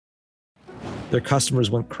their customers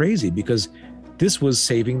went crazy because this was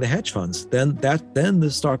saving the hedge funds. Then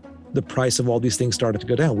the price of all these things started to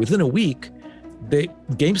go down. Within a week,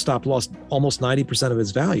 GameStop lost almost 90% of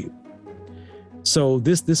its value. So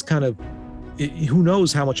this kind of, who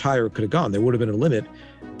knows how much higher it could have gone. There would have been a limit,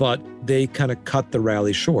 but they kind of cut the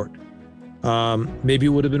rally short. Maybe it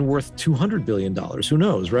would have been worth $200 billion. Who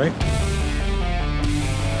knows, right?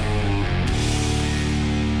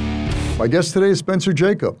 My guest today is Spencer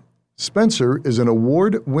Jakab. Spencer is an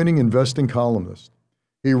award-winning investing columnist.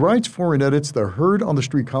 He writes for and edits the Heard on the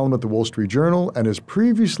Street column at the Wall Street Journal and has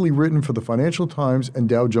previously written for the Financial Times and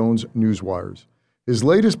Dow Jones Newswires. His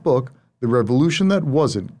latest book, The Revolution That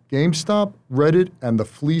Wasn't: GameStop, Reddit, and the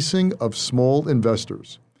Fleecing of Small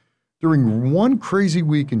Investors. During one crazy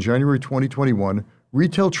week in January 2021,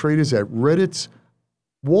 retail traders at Reddit's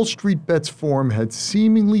Wall Street Bets forum had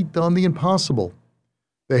seemingly done the impossible.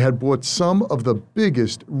 They had brought some of the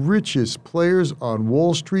biggest, richest players on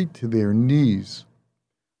Wall Street to their knees.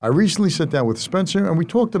 I recently sat down with Spencer and we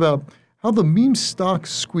talked about how the meme stock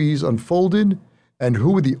squeeze unfolded and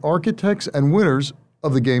who were the architects and winners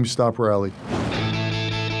of the GameStop rally.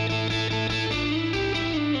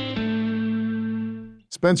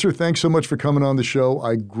 Spencer, thanks so much for coming on the show.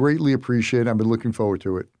 I greatly appreciate it. I've been looking forward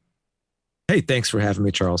to it. Hey, thanks for having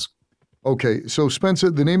me, Charles. Okay, so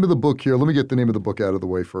Spencer, the name of the book here, let me get the name of the book out of the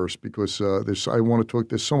way first because there's so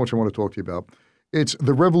much I want to talk to you about. It's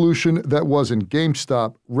The Revolution That Wasn't: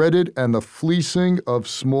 GameStop, Reddit, and the Fleecing of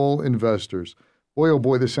Small Investors. Boy, oh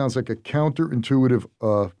boy, this sounds like a counterintuitive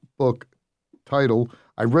book title.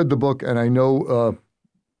 I read the book and I know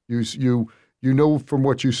you know from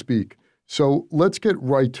what you speak. So let's get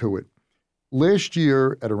right to it. Last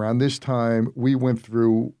year, at around this time, we went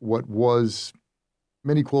through what was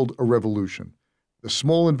many called a revolution. The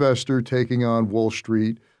small investor taking on Wall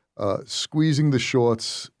Street, squeezing the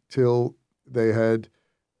shorts till they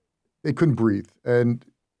couldn't breathe and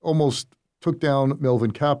almost took down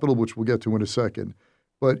Melvin Capital, which we'll get to in a second.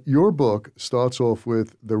 But your book starts off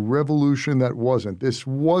with the revolution that wasn't. This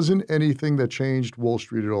wasn't anything that changed Wall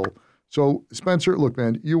Street at all. So, Spencer, look,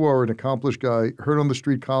 man, you are an accomplished guy, Heard on the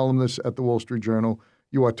Street columnist at the Wall Street Journal.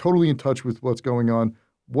 You are totally in touch with what's going on.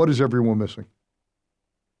 What is everyone missing?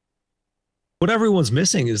 What everyone's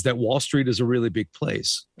missing is that Wall Street is a really big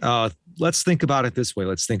place. Let's think about it this way.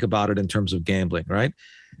 Let's think about it in terms of gambling, right?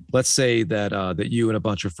 Let's say that you and a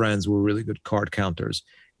bunch of friends were really good card counters,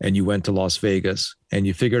 and you went to Las Vegas and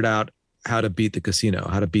you figured out how to beat the casino,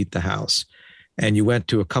 how to beat the house. And you went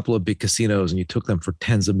to a couple of big casinos and you took them for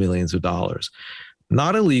tens of millions of dollars.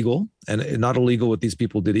 Not illegal, and not illegal what these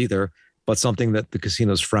people did either, but something that the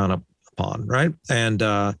casinos frown upon, right?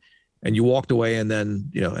 And you walked away, and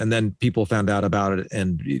then people found out about it,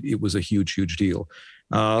 and it was a huge, huge deal.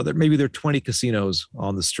 Maybe there are 20 casinos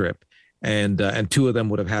on the Strip, and two of them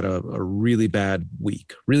would have had a really bad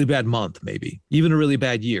week, really bad month, maybe even a really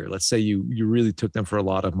bad year. Let's say you really took them for a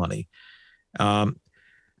lot of money.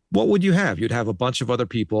 What would you have? You'd have a bunch of other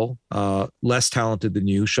people, less talented than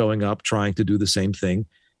you, showing up, trying to do the same thing,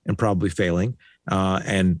 and probably failing,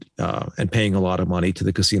 and paying a lot of money to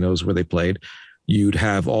the casinos where they played. You'd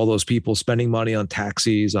have all those people spending money on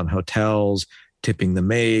taxis, on hotels, tipping the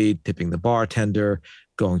maid, tipping the bartender,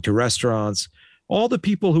 going to restaurants. All the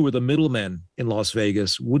people who were the middlemen in Las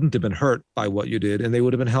Vegas wouldn't have been hurt by what you did, and they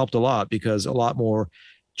would have been helped a lot because a lot more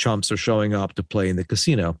chumps are showing up to play in the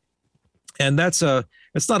casino. And it's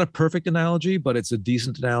not a perfect analogy, but it's a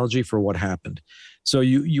decent analogy for what happened. So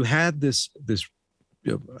you had this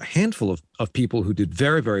handful of people who did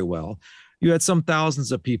very, very well. You had some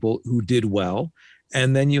thousands of people who did well,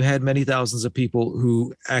 and then you had many thousands of people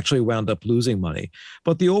who actually wound up losing money.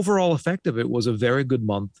 But the overall effect of it was a very good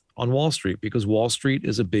month on Wall Street, because Wall Street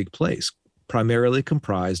is a big place, primarily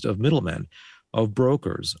comprised of middlemen, of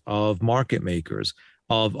brokers, of market makers,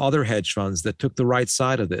 of other hedge funds that took the right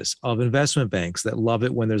side of this, of investment banks that love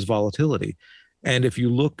it when there's volatility. And if you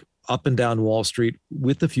look up and down Wall Street,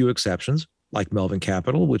 with a few exceptions, like Melvin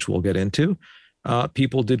Capital, which we'll get into,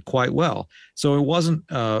 people did quite well. So it wasn't,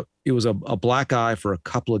 it was a black eye for a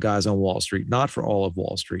couple of guys on Wall Street, not for all of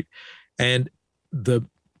Wall Street. And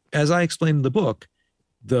as I explained in the book,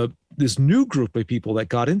 this new group of people that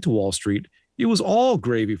got into Wall Street, it was all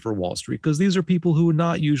gravy for Wall Street, because these are people who are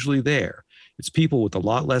not usually there. It's people with a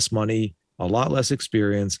lot less money, a lot less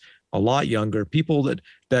experience, a lot younger, people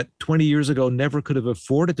that 20 years ago never could have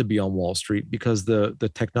afforded to be on Wall Street because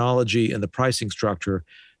the technology and the pricing structure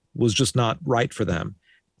was just not right for them.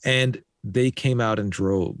 And they came out in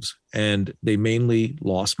droves, and they mainly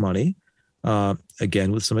lost money,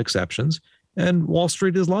 again, with some exceptions. And Wall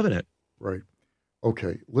Street is loving it. Right.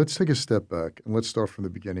 Okay, let's take a step back and let's start from the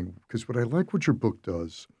beginning. Because what I like what your book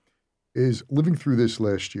does is living through this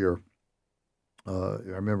last year. I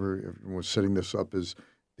remember everyone was setting this up as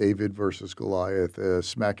David versus Goliath,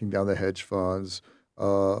 smacking down the hedge funds,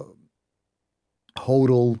 uh,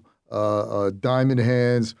 HODL, diamond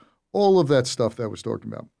hands, all of that stuff that I was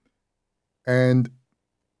talking about. And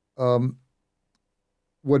um,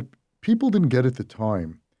 what people didn't get at the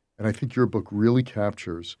time, and I think your book really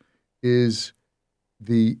captures, is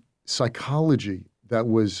the psychology that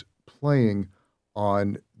was playing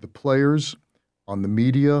on the players, on the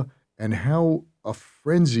media, and how a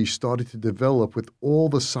frenzy started to develop with all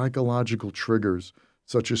the psychological triggers,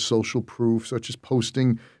 such as social proof, such as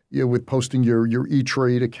posting, with posting your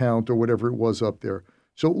E-Trade account or whatever it was up there.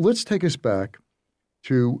 So let's take us back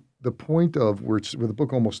to the point of where the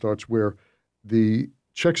book almost starts, where the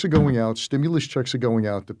checks are going out, stimulus checks are going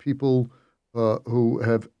out to people who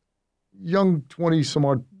have young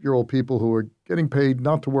 20-some-odd-year-old people who are getting paid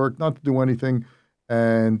not to work, not to do anything,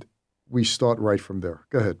 and we start right from there.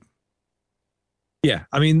 Go ahead. Yeah,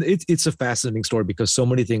 I mean, it's a fascinating story because so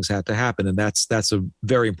many things had to happen, and that's a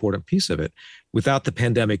very important piece of it. Without the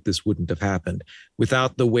pandemic, this wouldn't have happened.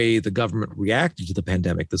 Without the way the government reacted to the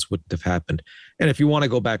pandemic, this wouldn't have happened. And if you want to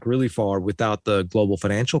go back really far, without the global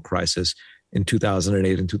financial crisis in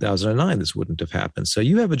 2008 and 2009, this wouldn't have happened. So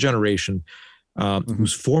you have a generation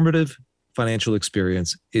whose formative financial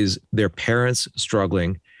experience is their parents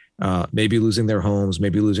struggling, maybe losing their homes,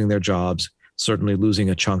 maybe losing their jobs, certainly losing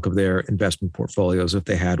a chunk of their investment portfolios if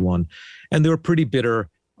they had one. And they were pretty bitter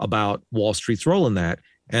about Wall Street's role in that.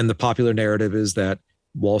 And the popular narrative is that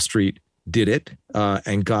Wall Street did it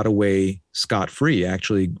and got away scot-free,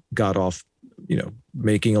 actually got off,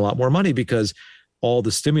 making a lot more money because all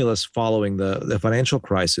the stimulus following the financial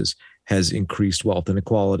crisis has increased wealth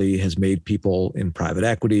inequality, has made people in private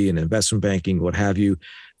equity and investment banking, what have you,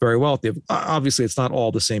 very wealthy. Obviously, it's not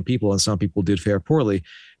all the same people, and some people did fare poorly,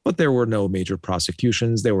 but there were no major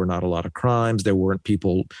prosecutions. There were not a lot of crimes. There weren't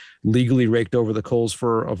people legally raked over the coals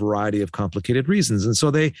for a variety of complicated reasons. And so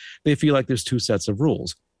they feel like there's two sets of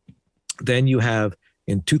rules. Then you have,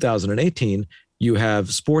 in 2018, you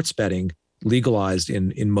have sports betting legalized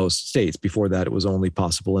in most states. Before that, it was only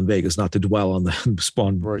possible in Vegas. Not to dwell on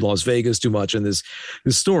Right. Las Vegas too much in this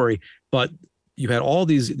story, but you had all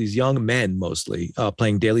these young men mostly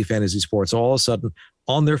playing daily fantasy sports. All of a sudden,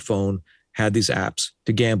 on their phone, had these apps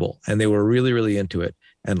to gamble, and they were really, really into it.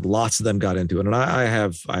 And lots of them got into it. And I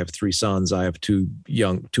have three sons. I have two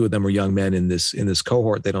of them are young men in this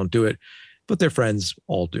cohort. They don't do it, but their friends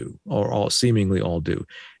all do, or all seemingly all do.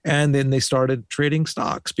 And then they started trading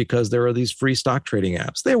stocks because there are these free stock trading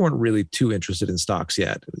apps. They weren't really too interested in stocks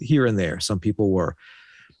yet. Here and there, some people were.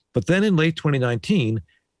 But then in late 2019,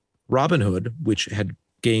 Robinhood, which had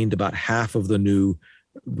gained about half of the new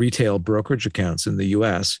retail brokerage accounts in the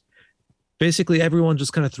US, basically everyone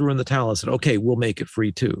just kind of threw in the towel and said, okay, we'll make it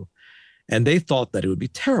free too. And they thought that it would be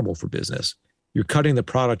terrible for business. You're cutting the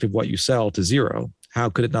product of what you sell to zero. How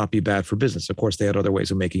could it not be bad for business? Of course, they had other ways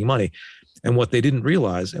of making money. And what they didn't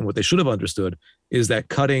realize, and what they should have understood, is that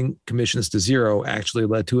cutting commissions to zero actually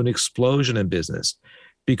led to an explosion in business.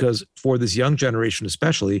 Because for this young generation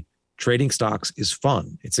especially, trading stocks is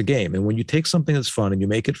fun. It's a game. And when you take something that's fun and you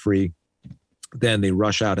make it free, then they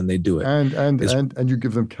rush out and they do it. And you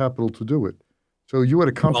give them capital to do it. So you had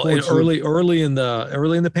a confluence. Well, early in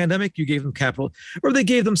the pandemic, you gave them capital, or they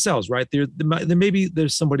gave themselves, right? There maybe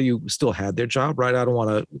there's somebody who still had their job, right? I don't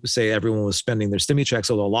want to say everyone was spending their stimmy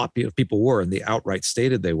checks, although a lot of people were, and they outright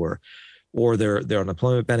stated they were, or their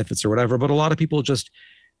unemployment benefits or whatever. But a lot of people just,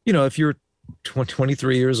 if you're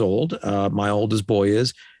 23 years old, my oldest boy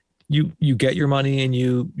is, you get your money and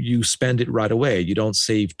you spend it right away. You don't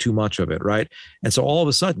save too much of it, right? And so all of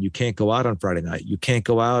a sudden, you can't go out on Friday night. You can't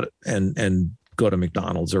go out and go to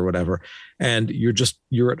McDonald's or whatever, and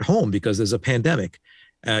you're at home because there's a pandemic.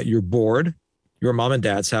 You're bored. You're at mom and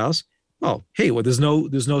dad's house. Oh, hey, well, there's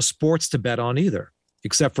no sports to bet on either,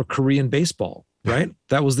 except for Korean baseball, right?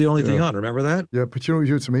 That was the only thing on. Remember that? Yeah, but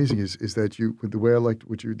what's amazing is that the way I liked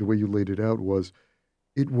the way you laid it out was,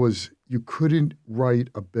 you couldn't write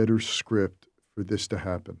a better script for this to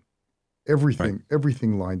happen.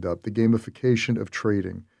 Everything lined up. The gamification of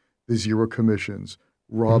trading, the zero commissions,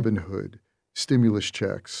 Robinhood, stimulus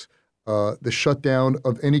checks, the shutdown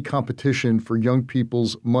of any competition for young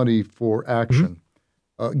people's money for action,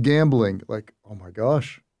 gambling. Like, oh my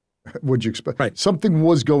gosh, what'd you expect? Right. Something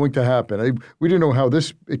was going to happen. We didn't know how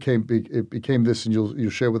this became this, and you'll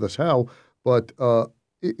share with us how. But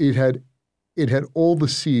it had all the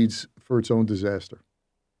seeds for its own disaster.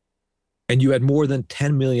 And you had more than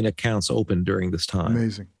 10 million accounts open during this time.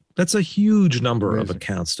 Amazing. That's a huge number of Amazing.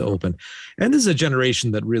 accounts to open. And this is a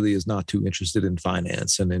generation that really is not too interested in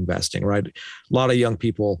finance and investing, right? A lot of young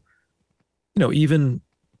people, even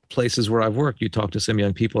places where I've worked, you talk to some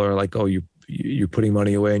young people are like, oh, you're putting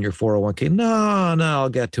money away in your 401k. No, I'll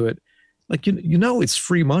get to it. Like, it's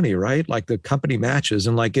free money, right? Like the company matches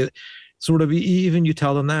and like it sort of, even you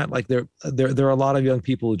tell them that, like there are a lot of young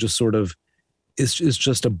people who just sort of, it's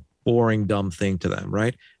just a boring, dumb thing to them,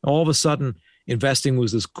 right? All of a sudden, investing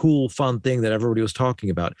was this cool, fun thing that everybody was talking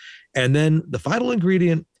about. And then the final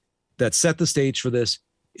ingredient that set the stage for this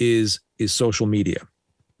is social media.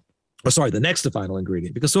 Oh, sorry, the next to final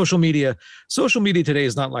ingredient, because social media today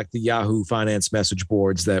is not like the Yahoo Finance message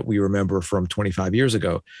boards that we remember from 25 years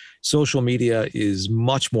ago. Social media is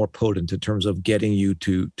much more potent in terms of getting you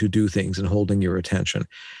to do things and holding your attention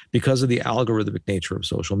because of the algorithmic nature of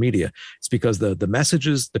social media. It's because the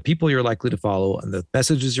messages, the people you're likely to follow and the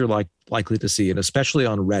messages you're likely to see, and especially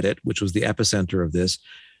on Reddit, which was the epicenter of this,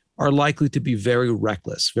 are likely to be very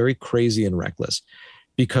reckless, very crazy and reckless,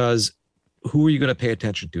 because who are you going to pay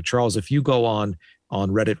attention to? Charles, if you go on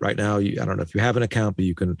Reddit right now, I don't know if you have an account, but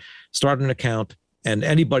you can start an account and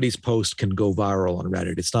anybody's post can go viral on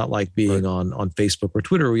Reddit. It's not like being on Facebook or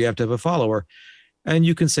Twitter where you have to have a follower. And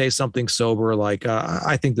you can say something sober like,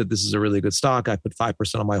 I think that this is a really good stock. I put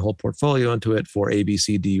 5% of my whole portfolio into it for A, B,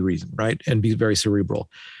 C, D reason, right? And be very cerebral.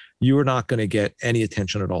 You are not going to get any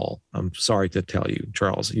attention at all. I'm sorry to tell you,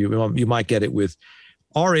 Charles. You might get it with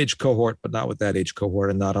our age cohort, but not with that age cohort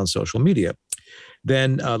and not on social media.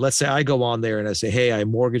 Then let's say I go on there and I say, hey, I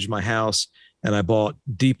mortgaged my house and I bought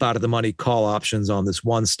deep out of the money call options on this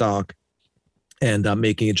one stock and I'm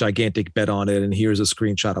making a gigantic bet on it. And here's a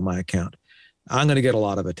screenshot of my account. I'm going to get a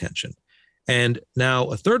lot of attention. And now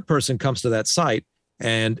a third person comes to that site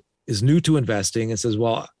and is new to investing and says,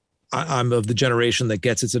 well, I'm of the generation that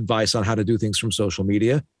gets its advice on how to do things from social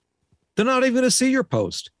media. They're not even going to see your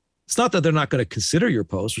post. It's not that they're not going to consider your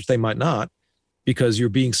post, which they might not, because you're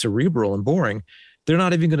being cerebral and boring. They're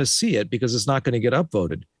not even going to see it because it's not going to get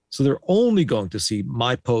upvoted. So they're only going to see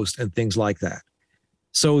my post and things like that.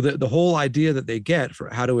 So the whole idea that they get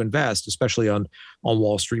for how to invest, especially on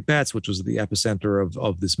Wall Street Bets, which was the epicenter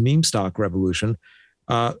of this meme stock revolution,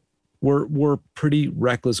 were pretty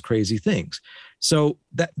reckless, crazy things. So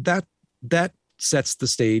that sets the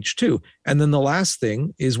stage too. And then the last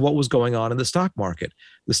thing is what was going on in the stock market.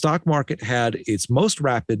 The stock market had its most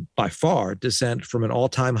rapid, by far, descent from an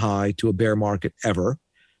all-time high to a bear market ever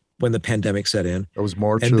when the pandemic set in. That was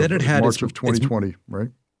March and of, then it had March of 2020, right?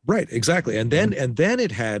 Right, exactly. And then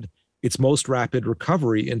it had its most rapid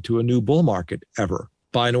recovery into a new bull market ever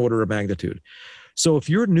by an order of magnitude. So if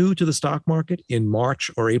you're new to the stock market in March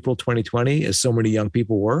or April 2020, as so many young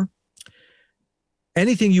people were,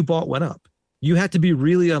 anything you bought went up. You had to be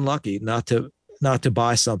really unlucky not to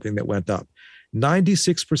buy something that went up.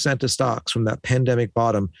 96% of stocks from that pandemic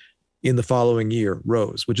bottom in the following year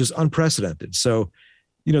rose, which is unprecedented. So,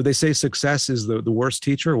 they say success is the worst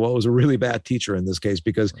teacher. Well, it was a really bad teacher in this case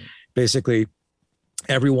because basically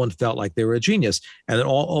everyone felt like they were a genius. And then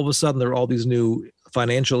all of a sudden there are all these new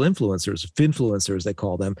financial finfluencers, they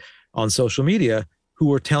call them, on social media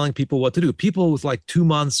who are telling people what to do. People with like 2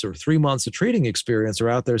 months or 3 months of trading experience are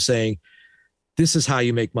out there saying, this is how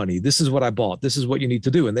you make money. This is what I bought. This is what you need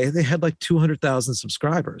to do. And they had like 200,000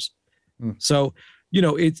 subscribers. So,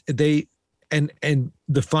 and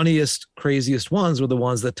the funniest, craziest ones were the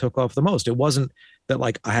ones that took off the most. It wasn't that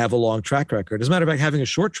like I have a long track record. As a matter of fact, having a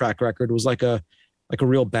short track record was like a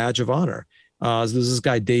real badge of honor. There's this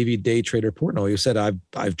guy, Day Trader Portnoy, who said,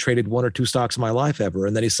 I've traded 1 or 2 stocks in my life ever.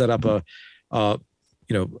 And then he set up a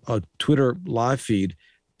Twitter live feed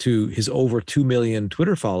to his over 2 million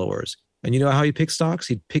Twitter followers. And you know how he picked stocks?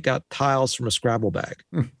 He'd pick out tiles from a Scrabble bag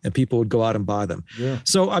and people would go out and buy them. Yeah.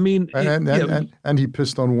 So, I mean, and he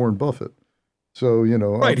pissed on Warren Buffett. So,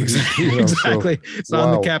 right, exactly. Exactly. So wow.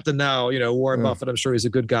 I'm the captain now, Warren Buffett, I'm sure he's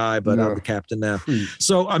a good guy, but I'm the captain now.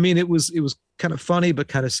 So, I mean, it was kind of funny, but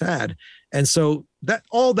kind of sad. And so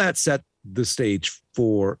all that set the stage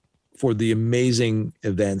for the amazing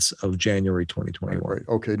events of January 2021. Right.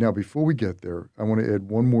 Okay. Now, before we get there, I want to add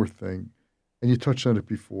one more thing. And you touched on it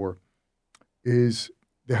before, is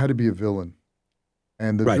there had to be a villain.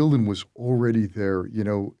 And the villain was already there.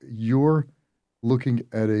 You're looking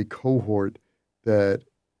at a cohort that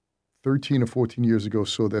 13 or 14 years ago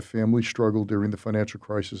saw their family struggle during the financial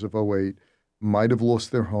crisis of 2008, might have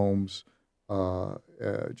lost their homes,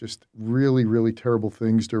 just really, really terrible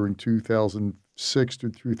things during 2006 to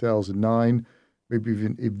 2009, maybe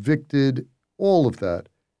even evicted, all of that.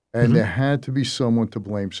 And there had to be someone to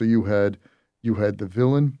blame. So you had the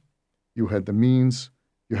villain, you had the means,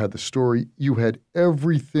 You had the story. You had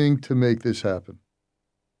everything to make this happen.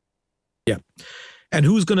 Yeah. And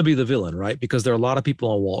who's going to be the villain, right? Because there are a lot of people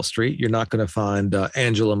on Wall Street. You're not going to find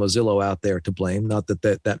Angela Mozillo out there to blame. Not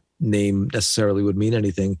that name necessarily would mean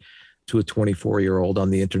anything to a 24-year-old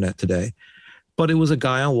on the internet today. But it was a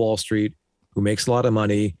guy on Wall Street who makes a lot of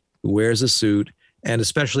money, who wears a suit, and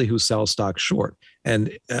especially who sells stock short.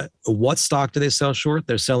 And what stock do they sell short?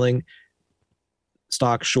 They're selling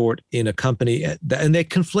stock short in a company, and they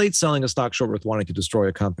conflate selling a stock short with wanting to destroy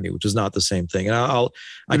a company, which is not the same thing. And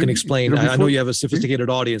I can explain. I know you have a sophisticated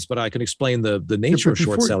audience, but I can explain the nature of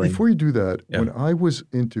short selling. Before you do that, when I was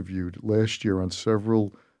interviewed last year on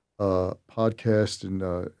several podcasts and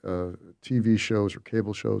TV shows or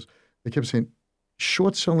cable shows, they kept saying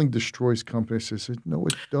short selling destroys companies. I said, no,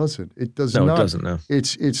 it doesn't. It does not. No, it doesn't. No.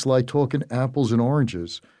 It's like talking apples and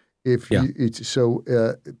oranges. But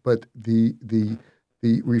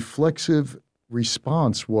the reflexive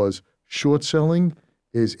response was short selling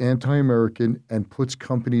is anti-American and puts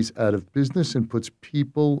companies out of business and puts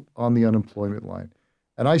people on the unemployment line.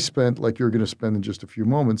 And I spent, like you're going to spend in just a few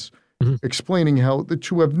moments, explaining how the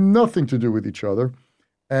two have nothing to do with each other,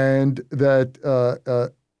 and that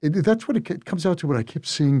that's what it comes out to. What I kept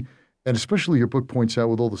seeing, and especially your book points out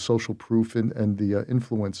with all the social proof and the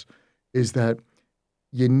influence, is that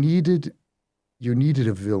you needed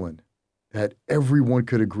a villain that everyone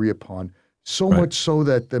could agree upon, so much so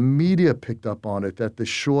that the media picked up on it, that the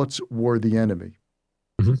shorts were the enemy.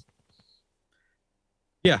 Mm-hmm.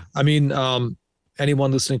 Yeah. I mean,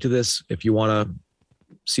 anyone listening to this, if you want to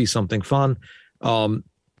see something fun,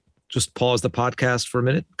 just pause the podcast for a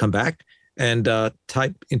minute, come back, and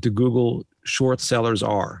type into Google short sellers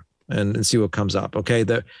are and see what comes up. Okay.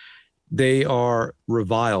 They are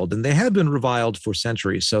reviled, and they have been reviled for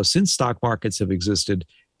centuries. So since stock markets have existed,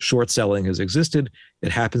 short selling has existed.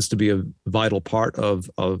 It happens to be a vital part of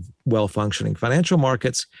well-functioning financial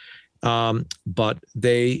markets. But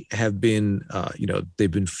they have been, they've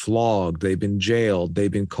been flogged, they've been jailed,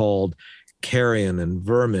 they've been called carrion and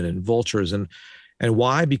vermin and vultures. And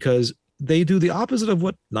why? Because they do the opposite of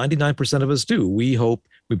what 99% of us do. We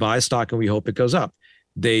buy a stock and we hope it goes up.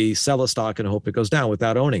 They sell a stock and hope it goes down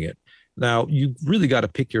without owning it. Now, you really got to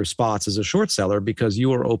pick your spots as a short seller because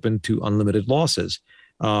you are open to unlimited losses.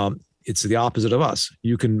 It's the opposite of us.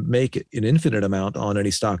 You can make an infinite amount on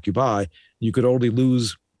any stock you buy. You could only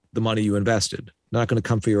lose the money you invested. Not going to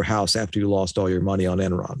come for your house after you lost all your money on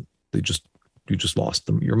Enron. You just lost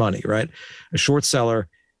your money, right? A short seller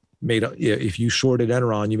if you shorted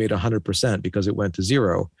Enron, you made 100% because it went to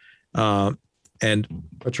zero. And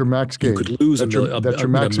that's your max gain. You could lose that's your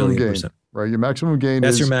maximum gain, right? Your maximum gain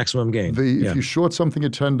is your maximum gain. If you short something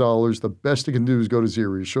at $10, the best it can do is go to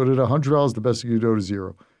zero. You short it at $100, the best it can do is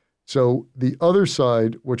zero. So the other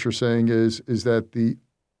side, what you're saying is that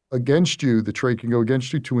the trade can go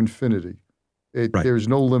against you to infinity. There's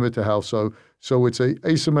no limit to how so. So it's a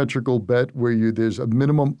asymmetrical bet where there's a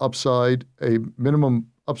minimum upside, and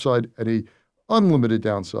a unlimited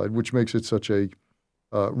downside, which makes it such a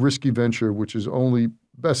risky venture, which is only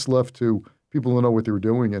best left to people who know what they're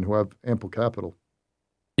doing and who have ample capital.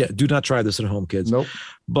 Yeah, do not try this at home, kids. Nope.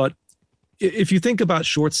 But if you think about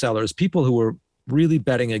short sellers, people who are really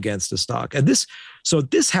betting against a stock, and this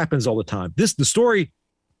happens all the time. The story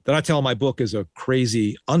that I tell in my book is a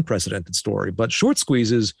crazy, unprecedented story, but short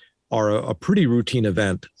squeezes are a pretty routine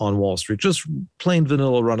event on Wall Street, just plain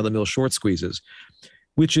vanilla run-of-the-mill short squeezes,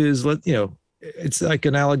 which is, it's like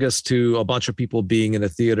analogous to a bunch of people being in a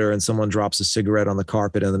theater and someone drops a cigarette on the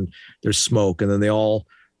carpet and then there's smoke and then they all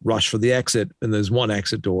rush for the exit and there's one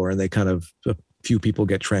exit door and a few people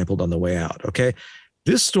get trampled on the way out. Okay.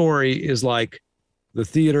 This story is like the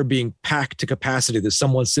theater being packed to capacity. There's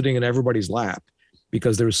someone sitting in everybody's lap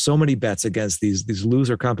because there were so many bets against these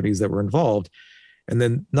loser companies that were involved. And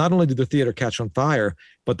then not only did the theater catch on fire,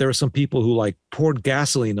 but there were some people who poured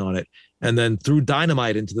gasoline on it and then threw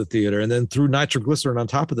dynamite into the theater and then threw nitroglycerin on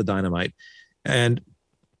top of the dynamite. And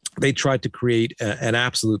they tried to create an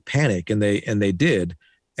absolute panic, and they did.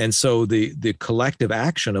 And so the collective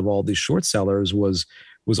action of all these short sellers was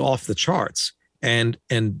off the charts. And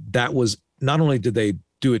that was, not only did they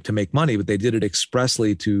do it to make money, but they did it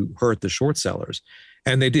expressly to hurt the short sellers.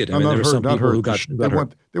 And they did. I mean, there were some people who got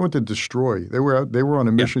hurt. They went to destroy. They were on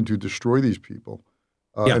a mission to destroy these people.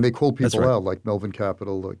 And they called people out like Melvin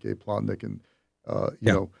Capital, Gabe Plotnick, and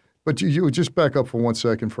you know. But you just back up for 1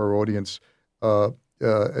 second for our audience.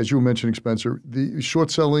 As you were mentioning, Spencer, the short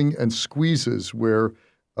selling and squeezes where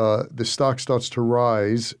the stock starts to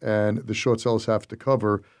rise and the short sellers have to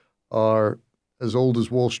cover are as old as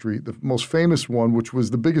Wall Street. The most famous one, which was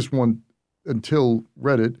the biggest one until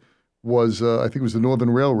Reddit, was I think it was the Northern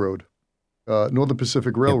Railroad, Northern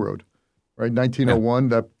Pacific Yeah. Railroad, right? Yeah. 1901.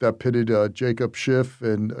 That pitted Jacob Schiff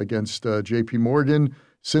and against J.P. Morgan,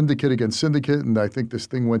 syndicate against syndicate, and I think this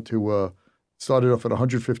thing went to started off at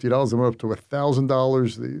 $150, then went up to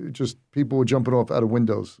 $1,000. Just people were jumping off out of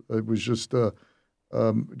windows. It was just there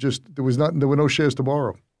were no shares to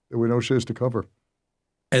borrow. There were no shares to cover.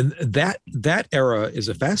 And that era is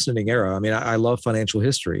a fascinating era. I mean, I love financial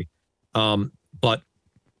history, but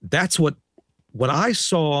that's when I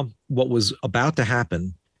saw what was about to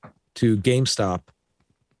happen to GameStop,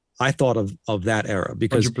 I thought of that era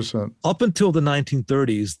because 100%. up until the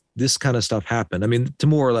 1930s, this kind of stuff happened. I mean, to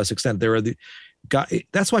more or less extent,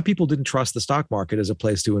 that's why people didn't trust the stock market as a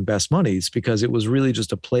place to invest money. It's because it was really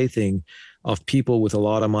just a plaything of people with a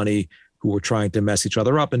lot of money who were trying to mess each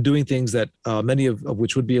other up and doing things that many of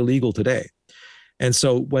which would be illegal today. And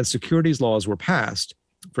so when securities laws were passed,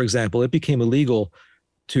 for example, it became illegal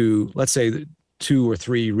to, let's say, 2 or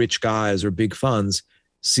 3 rich guys or big funds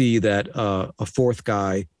see that a fourth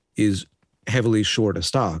guy is heavily short a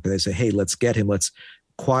stock. And they say, hey, let's get him. Let's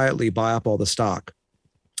quietly buy up all the stock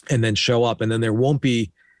and then show up. And then there won't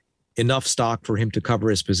be enough stock for him to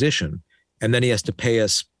cover his position. And then he has to pay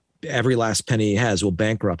us every last penny he has. We'll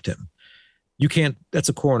bankrupt him. You can't, that's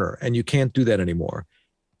a corner, and you can't do that anymore.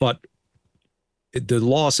 But the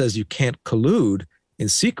law says you can't collude in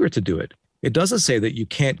secret to do it. It doesn't say that you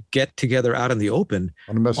can't get together out in the open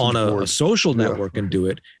on a social network and do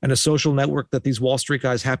it, and a social network that these Wall Street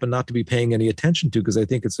guys happen not to be paying any attention to because they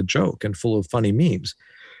think it's a joke and full of funny memes.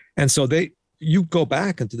 And so you go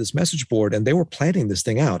back into this message board and they were planning this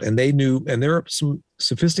thing out, and they knew, and there are some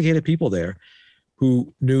sophisticated people there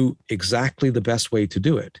who knew exactly the best way to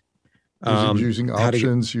do it. Using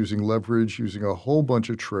options, using leverage, using a whole bunch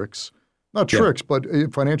of tricks, not tricks, but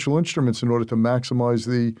financial instruments in order to maximize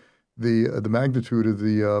the magnitude of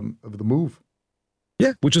the move.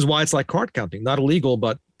 Yeah, which is why it's like card counting, not illegal,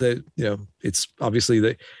 but it's obviously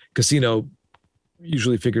the casino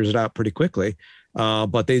usually figures it out pretty quickly.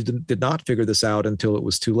 But they did not figure this out until it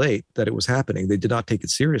was too late that it was happening. They did not take it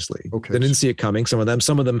seriously. Okay. They didn't see it coming. Some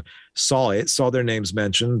of them saw their names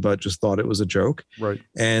mentioned, but just thought it was a joke. Right.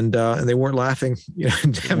 And they weren't laughing. At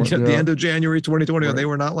the end of January 2020, right. They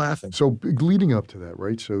were not laughing. So leading up to that,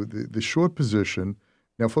 right? So the short position.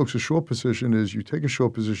 Now, folks, a short position is you take a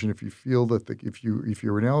short position if you feel that if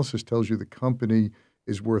your analysis tells you the company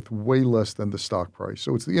is worth way less than the stock price.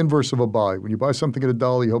 So it's the inverse of a buy. When you buy something at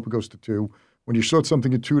 $1, you hope it goes to $2. When you short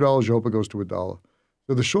something at $2, you hope it goes to $1.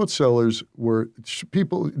 So the short sellers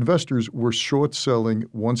investors were short selling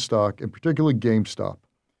one stock, in particular GameStop,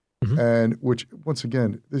 and which once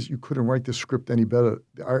again, you couldn't write this script any better.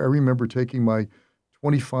 I remember taking my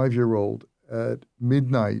 25-year-old at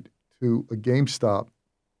midnight to a GameStop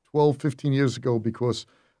 12, 15 years ago because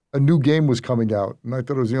a new game was coming out, and I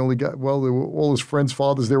thought it was the only guy. Well, there were all his friends'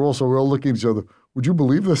 fathers. They were also all looking at each other. Would you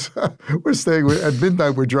believe this? We're staying at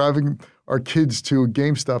midnight. We're driving our kids to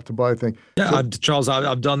GameStop to buy a thing. Yeah, Charles,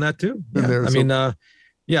 I've done that too. Yeah.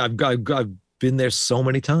 I've been there so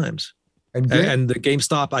many times. And the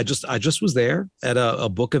GameStop, I just was there at a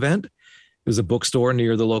book event. It was a bookstore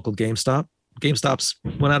near the local GameStop. GameStop's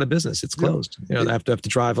went out of business. It's closed. They have to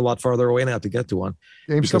drive a lot farther away now to get to one.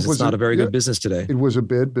 GameStop was not a very good business today. It was a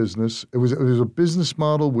bad business. It was a business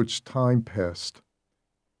model which time passed,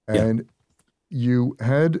 and you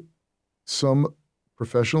had some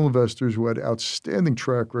professional investors who had outstanding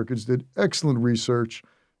track records, did excellent research,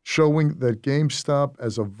 showing that GameStop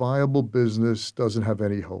as a viable business doesn't have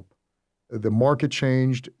any hope. The market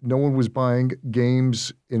changed. No one was buying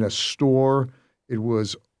games in a store. It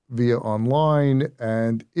was via online,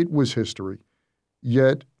 and it was history.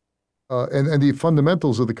 Yet, and the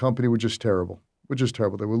fundamentals of the company were just terrible.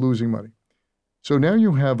 They were losing money. So now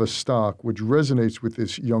you have a stock which resonates with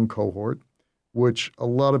this young cohort, which a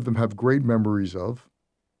lot of them have great memories of,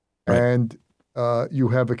 right. And you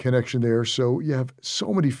have a connection there. So you have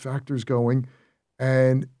so many factors going,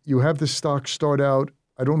 and you have this stock start out,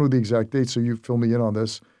 I don't know the exact date, so you fill me in on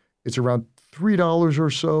this. It's around $3 or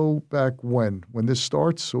so back when this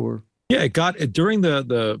starts, or? Yeah, it got during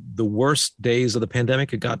the worst days of the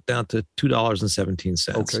pandemic. It got down to $2.17.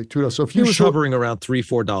 Okay, $2. So if you was hovering around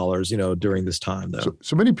 $3-4, during this time, though.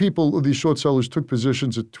 So many people, these short sellers, took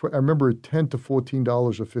positions at I remember at $10 to $14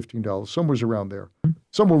 or $15. Somewhere around there.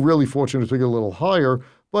 Some were really fortunate to get a little higher,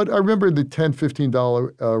 but I remember the $10,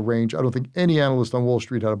 $15 range. I don't think any analyst on Wall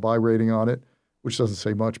Street had a buy rating on it, which doesn't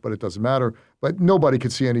say much, but it doesn't matter. But nobody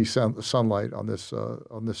could see any sunlight on this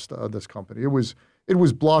company. It was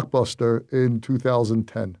blockbuster in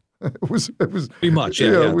 2010. It was pretty much,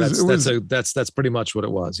 yeah. That's pretty much what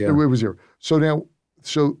it was. Yeah, it was here. So now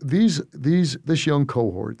So this young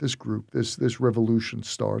cohort, this group, this revolution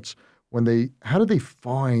starts when how do they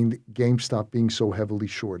find GameStop being so heavily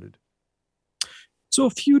shorted? So a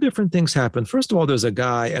few different things happen. First of all, there's a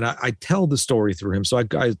guy, and I tell the story through him. So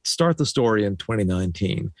I start the story in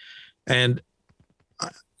 2019, and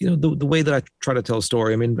the way that I try to tell a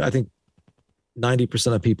story. I mean, I think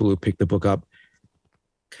 90% of people who pick the book up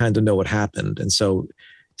kind of know what happened, and so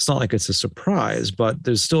it's not like it's a surprise. But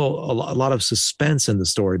there's still a lot of suspense in the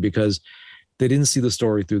story because they didn't see the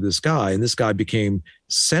story through this guy, and this guy became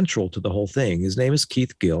central to the whole thing. His name is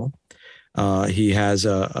Keith Gill. He has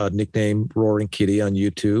a nickname, Roaring Kitty, on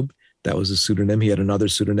YouTube. That was a pseudonym. He had another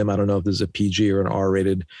pseudonym. I don't know if there's a PG or an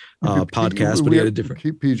R-rated podcast, but he had a different.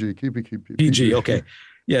 Keep PG. Keep PG. Okay,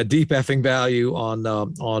 yeah, deep effing value on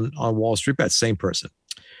Wall Street Bets. Same person.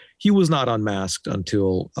 He was not unmasked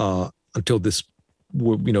until this,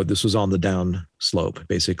 this was on the down slope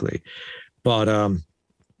basically. But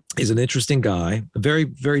he's an interesting guy, a very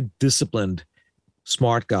very disciplined,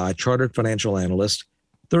 smart guy, chartered financial analyst.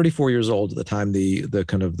 34 years old at the time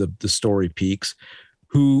the story peaks,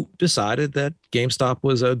 who decided that GameStop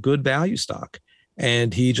was a good value stock.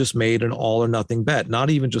 And he just made an all or nothing bet, not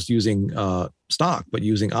even just using stock, but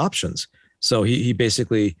using options. So he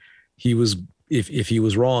basically, if he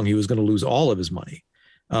was wrong, he was going to lose all of his money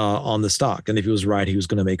on the stock. And if he was right, he was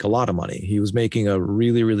going to make a lot of money. He was making a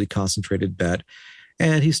really, really concentrated bet.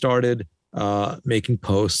 And he started making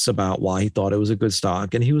posts about why he thought it was a good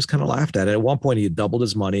stock, and he was kind of laughed at it. At one point, he had doubled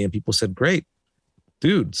his money, and people said, "Great,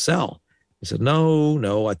 dude, sell." He said,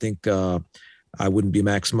 "No, I think I wouldn't be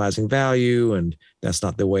maximizing value, and that's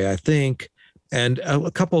not the way I think." And a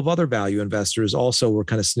couple of other value investors also were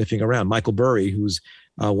kind of sniffing around. Michael Burry, who's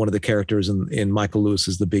one of the characters in Michael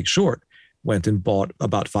Lewis's The Big Short, went and bought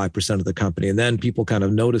about 5% of the company, and then people kind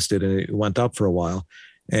of noticed it, and it went up for a while,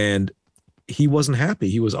 and he wasn't happy.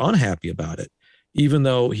 He was unhappy about it, even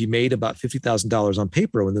though he made about $50,000 on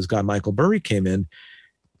paper when this guy, Michael Burry, came in.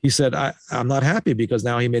 He said, I'm not happy because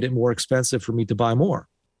now he made it more expensive for me to buy more.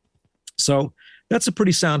 So that's a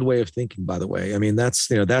pretty sound way of thinking, by the way. I mean, that's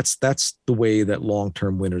the way that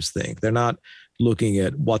long-term winners think. They're not looking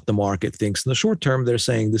at what the market thinks in the short term. They're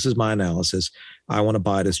saying, this is my analysis. I want to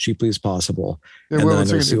buy it as cheaply as possible. Yeah, and then I'm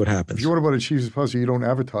going to see what happens. If you want to buy it as cheap as possible, you don't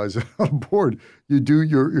advertise it on board. You do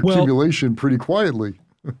your accumulation pretty quietly.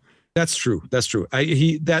 That's true.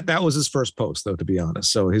 That was his first post, though, to be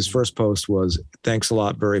honest. So his first post was, "Thanks a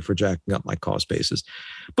lot, Burry, for jacking up my cost basis."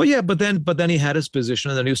 But then he had his position,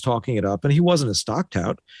 and then he was talking it up, and he wasn't a stock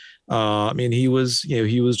tout. I mean, he was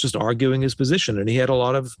just arguing his position, and he had a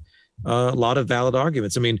lot of valid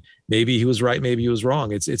arguments. I mean, maybe he was right, maybe he was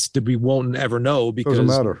wrong. We won't ever know because doesn't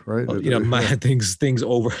matter, right? Things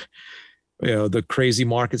over. The crazy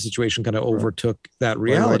market situation kind of overtook that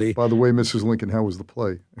reality. By the way, Mrs. Lincoln, how was the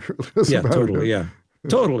play? Yeah, totally. Yeah,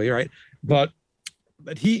 totally. Right. But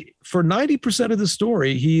he, for 90% of the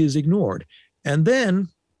story, he is ignored. And then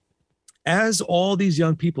as all these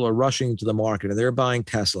young people are rushing into the market and they're buying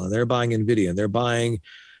Tesla and they're buying Nvidia and they're buying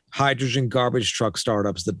hydrogen garbage truck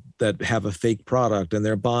startups that have a fake product, and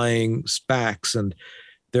they're buying SPACs, and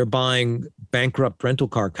they're buying bankrupt rental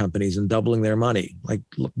car companies and doubling their money, like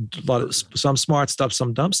some smart stuff,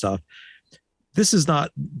 some dumb stuff. This is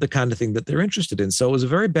not the kind of thing that they're interested in. So it was a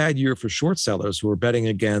very bad year for short sellers who were betting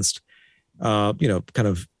against, kind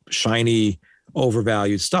of shiny,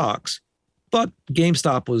 overvalued stocks. But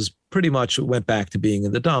GameStop pretty much went back to being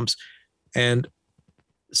in the dumps. And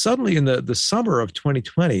suddenly in the summer of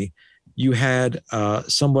 2020, you had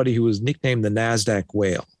somebody who was nicknamed the NASDAQ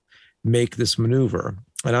whale make this maneuver.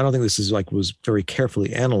 And I don't think this was very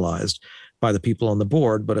carefully analyzed by the people on the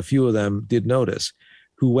board, but a few of them did notice,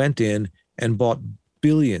 who went in and bought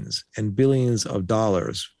billions and billions of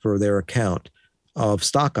dollars for their account of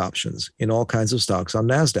stock options in all kinds of stocks on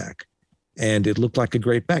NASDAQ. And it looked like a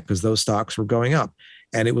great bet because those stocks were going up.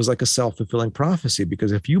 And it was like a self-fulfilling prophecy,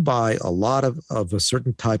 because if you buy a lot of a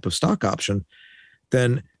certain type of stock option,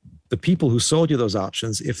 then the people who sold you those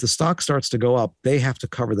options, if the stock starts to go up, they have to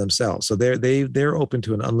cover themselves. So they're open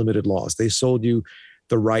to an unlimited loss. They sold you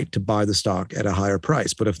the right to buy the stock at a higher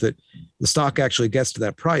price. But if the stock actually gets to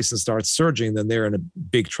that price and starts surging, then they're in a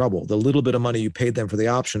big trouble. The little bit of money you paid them for the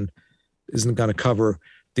option isn't going to cover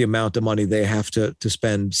the amount of money they have to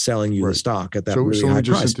spend selling you the stock at that really high price. So let me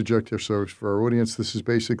just interject here, sir, for our audience. This is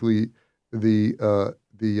basically the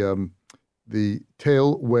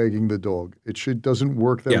tail wagging the dog. It doesn't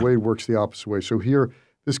work that way. It works the opposite way. So here,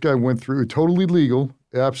 this guy went through totally legal,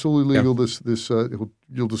 absolutely legal.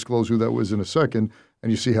 You'll disclose who that was in a second,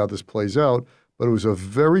 and you see how this plays out. But it was a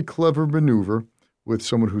very clever maneuver with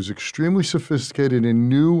someone who's extremely sophisticated and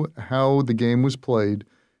knew how the game was played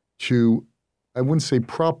to, I wouldn't say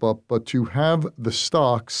prop up, but to have the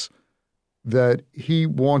stocks that he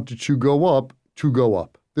wanted to go up.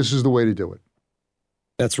 This is the way to do it.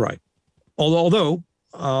 That's right. Although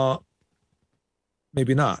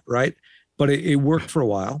maybe not, right? But it worked for a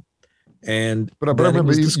while. But I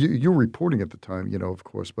remember you were reporting at the time, of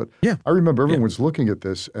course. But yeah, I remember everyone was looking at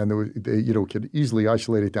this, and they could easily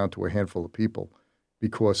isolate it down to a handful of people,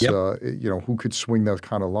 because who could swing that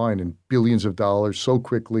kind of line in billions of dollars so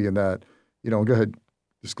quickly, and that, go ahead,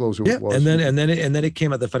 disclose who it was. And then it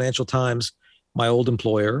came out the Financial Times. My old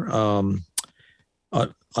employer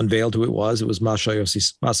unveiled who it was. It was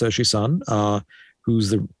Masayoshi Son,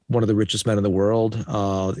 who's one of the richest men in the world,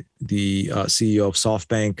 the CEO of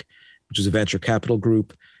SoftBank, which is a venture capital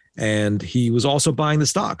group. And he was also buying the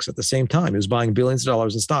stocks at the same time. He was buying billions of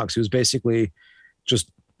dollars in stocks. He was basically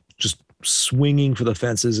just swinging for the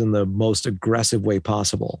fences in the most aggressive way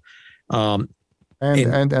possible. And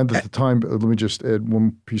at the time, let me just add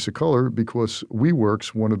one piece of color, because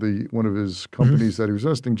WeWorks, one of his companies that he was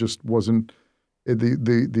investing, just wasn't,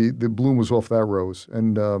 the bloom was off that rose.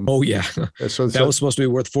 And so that was supposed to be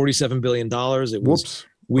worth $47 billion. It was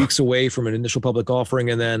weeks away from an initial public offering,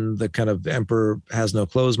 and then the kind of emperor has no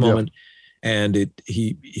clothes moment. And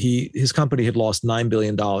his company had lost $9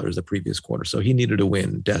 billion the previous quarter, so he needed a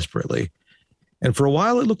win desperately. And for a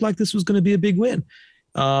while, it looked like this was going to be a big win.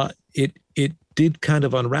 It did kind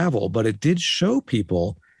of unravel, but it did show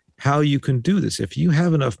people how you can do this. If you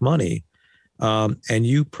have enough money, and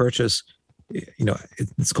you purchase,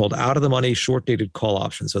 it's called out of the money short dated call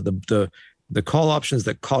options. So the call options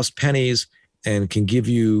that cost pennies and can give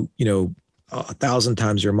you, 1,000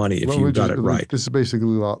 times your money if you got it right. This is basically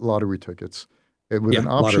lottery tickets. With an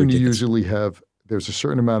option, you usually have, there's a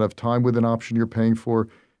certain amount of time with an option you're paying for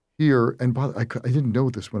here. And I didn't know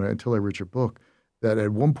this until I read your book, that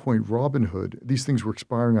at one point, Robinhood, these things were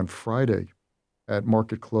expiring on Friday at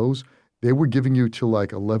market close. They were giving you till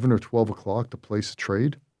like 11 or 12 o'clock to place a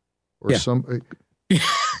trade, or some. Who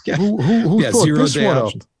thought this one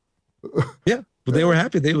up? Yeah. But they were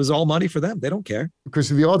happy. It was all money for them. They don't care. Because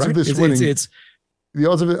the odds of this winning, the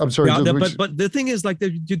odds of it. I'm sorry. But the thing is,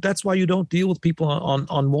 that's why you don't deal with people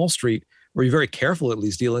on Wall Street, or you're very careful at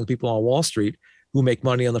least dealing with people on Wall Street who make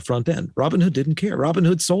money on the front end. Robinhood didn't care.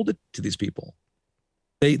 Robinhood sold it to these people.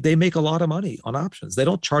 They make a lot of money on options. They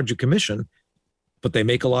don't charge a commission, but they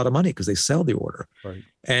make a lot of money because they sell the order. Right.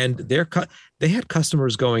 And they had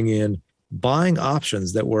customers going in, buying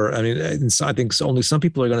options that were, I think only some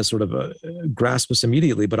people are going to sort of grasp this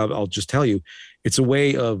immediately, but I'll just tell you, it's a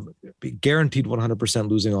way of guaranteed 100%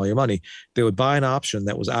 losing all your money. They would buy an option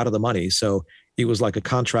that was out of the money. So it was like a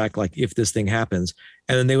contract, like if this thing happens,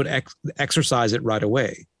 and then they would exercise it right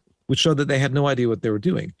away, which showed that they had no idea what they were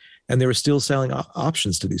doing. And they were still selling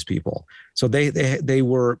options to these people. So they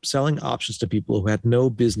were selling options to people who had no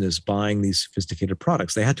business buying these sophisticated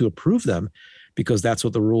products. They had to approve them because that's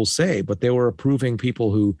what the rules say, but they were approving people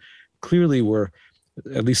who clearly were,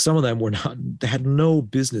 at least some of them were not, they had no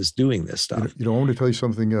business doing this stuff. I want to tell you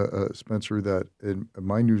something, Spencer, that in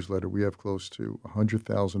my newsletter, we have close to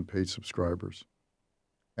 100,000 paid subscribers.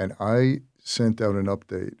 And I sent out an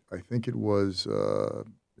update, I think it was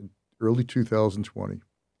early 2020.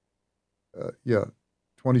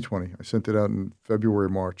 2020. I sent it out in February,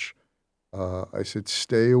 March. I said,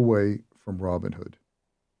 stay away from Robinhood.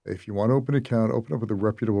 If you want to open an account, open up with a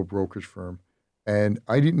reputable brokerage firm. And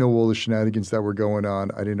I didn't know all the shenanigans that were going on.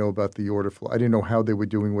 I didn't know about the order flow. I didn't know how they were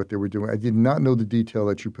doing what they were doing. I did not know the detail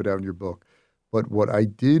that you put out in your book. But what I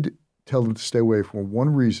did tell them to stay away from, one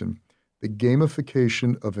reason, the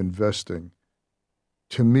gamification of investing,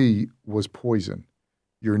 to me, was poison.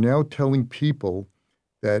 You're now telling people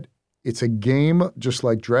that it's a game just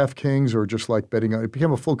like DraftKings or just like betting on it.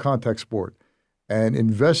 Became a full contact sport. And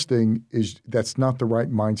investing that's not the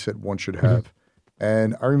right mindset one should have. Mm-hmm.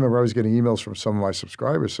 And I remember I was getting emails from some of my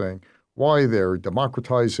subscribers saying, why they're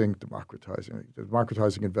democratizing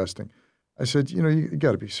investing. I said, you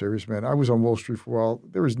got to be serious, man. I was on Wall Street for a while.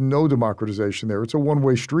 There is no democratization there. It's a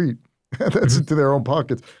one-way street. That's into their own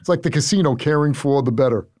pockets. It's like the casino caring for the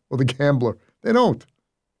bettor or the gambler. They don't.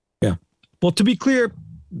 Yeah. Well, to be clear,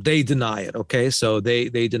 they deny it. Okay. So they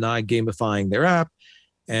deny gamifying their app.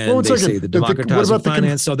 And they say the democratizing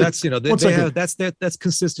finance. So that's, that's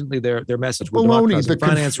consistently their message. We're democratizing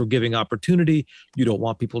finance. We're giving opportunity. You don't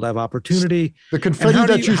want people to have opportunity. The confetti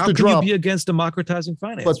that used to drop. How can you be against democratizing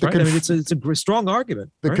finance? Right? It's a strong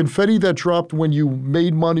argument. The confetti that dropped when you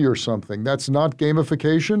made money or something, that's not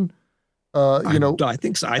gamification. I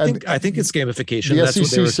think so. I think it's gamification. That's what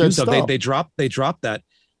they were accused of. They dropped that.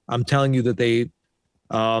 I'm telling you that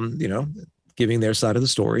giving their side of the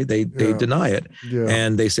story. They deny it,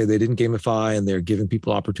 and they say they didn't gamify and they're giving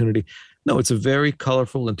people opportunity. No, it's a very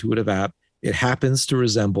colorful, intuitive app. It happens to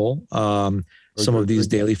resemble some of these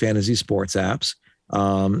daily fantasy sports apps.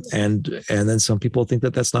 And then some people think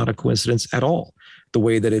that that's not a coincidence at all, the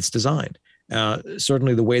way that it's designed.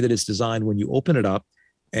 Certainly the way that it's designed when you open it up,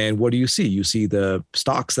 and what do you see? You see the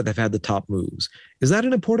stocks that have had the top moves. Is that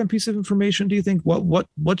an important piece of information, do you think?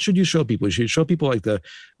 What should you show people? You should show people like a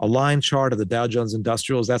line chart of the Dow Jones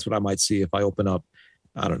Industrials. That's what I might see if I open up,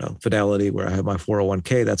 I don't know, Fidelity, where I have my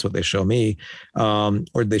 401k. That's what they show me.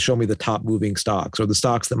 Or they show me the top moving stocks, or the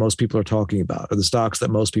stocks that most people are talking about, or the stocks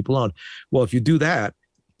that most people own. Well, if you do that,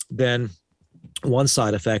 then one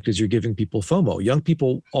side effect is you're giving people FOMO. Young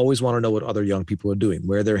people always want to know what other young people are doing,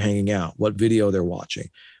 where they're hanging out, what video they're watching,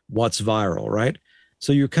 what's viral, right?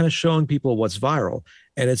 So you're kind of showing people what's viral.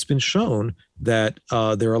 And it's been shown that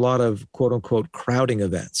there are a lot of quote unquote crowding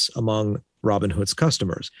events among Robinhood's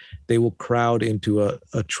customers. They will crowd into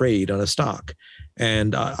a trade on a stock.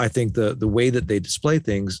 And I think the way that they display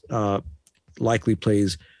things likely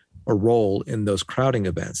plays a role in those crowding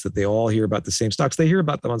events, that they all hear about the same stocks. They hear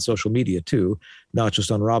about them on social media too, not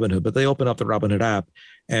just on Robinhood, but they open up the Robinhood app,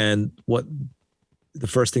 and what the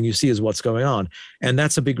first thing you see is what's going on. And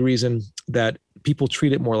that's a big reason that people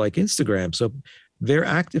treat it more like Instagram. So their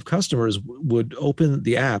active customers would open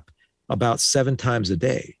the app about 7 times a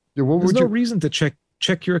day. Yeah, there's no reason to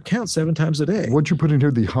check your account 7 times a day. What you put in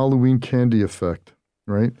here, the Halloween candy effect,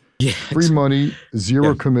 right? Yeah. Free money,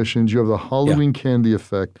 zero commissions. You have the Halloween candy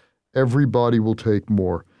effect. Everybody will take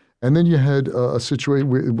more. And then you had a situation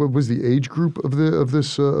where, what was the age group of the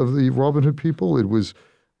Robinhood people? It was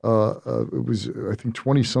I think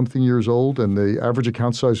 20-something years old, and the average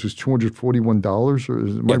account size was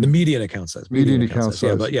 $241. The median account size. Median account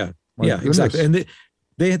size. Yeah, but exactly. And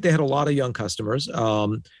they had a lot of young customers.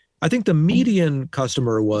 I think the median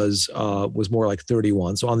customer was more like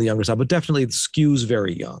 31, so on the younger side, but definitely skews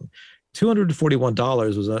very young.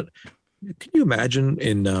 $241 was a. Can you imagine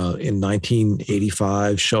in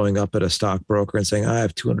 1985 showing up at a stockbroker and saying, "I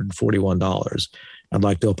have $241. I'd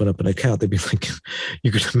like to open up an account"? They'd be like,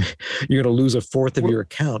 "You're gonna lose a fourth of your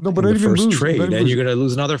account in the first trade, and you're gonna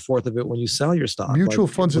lose another fourth of it when you sell your stock." Mutual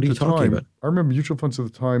funds at the time. I remember mutual funds at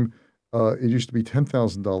the time. It used to be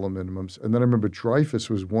 $10,000 minimums, and then I remember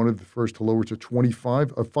Dreyfus was one of the first to lower to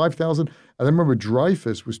 $5,000, and I remember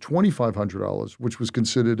Dreyfus was $2,500, which was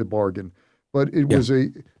considered a bargain, but it was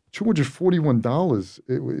a $241.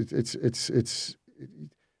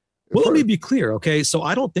 Well, let me be clear, okay? So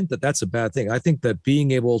I don't think that that's a bad thing. I think that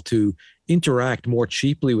being able to interact more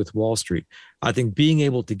cheaply with Wall Street, I think being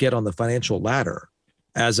able to get on the financial ladder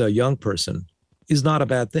as a young person is not a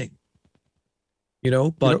bad thing.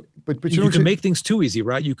 But you can make things too easy,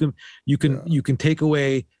 right? You can take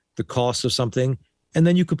away the cost of something, and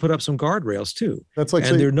then you could put up some guardrails too. That's like,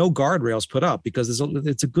 there are no guardrails put up because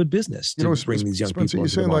it's a good business to bring these young people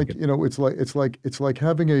into the market. You're saying it's like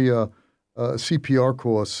having a CPR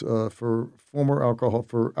course for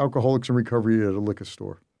alcoholics in recovery at a liquor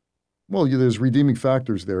store. Well, there's redeeming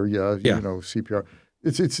factors there. CPR.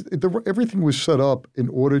 Everything was set up in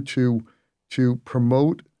order to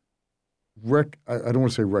promote. I don't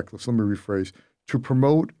want to say reckless. Let me rephrase. To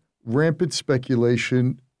promote rampant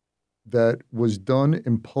speculation that was done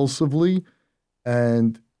impulsively,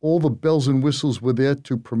 and all the bells and whistles were there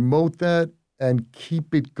to promote that and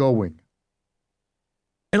keep it going.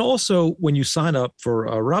 And also, when you sign up for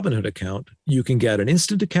a Robinhood account, you can get an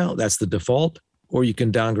instant account. That's the default, or you can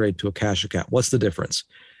downgrade to a cash account. What's the difference?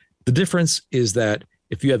 The difference is that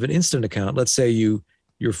if you have an instant account, let's say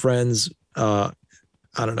your friends,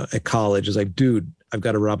 I don't know, at college is like, dude, I've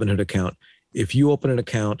got a Robinhood account. If you open an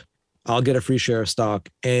account, I'll get a free share of stock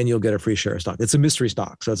and you'll get a free share of stock. It's a mystery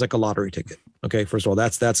stock. So it's like a lottery ticket. Okay. First of all,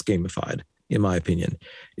 that's gamified, in my opinion,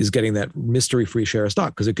 is getting that mystery free share of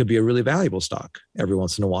stock, because it could be a really valuable stock every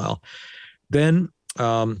once in a while. Then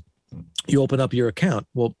you open up your account.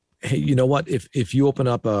 Well, hey, you know what? If you open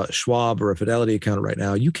up a Schwab or a Fidelity account right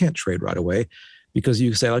now, you can't trade right away, because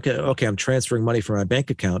you say, okay, I'm transferring money from my bank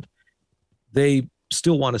account. They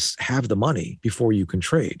still want to have the money before you can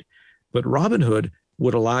trade. But Robinhood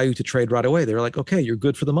would allow you to trade right away. They're like, okay, you're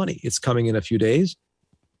good for the money. It's coming in a few days.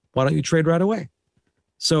 Why don't you trade right away?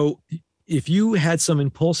 So if you had some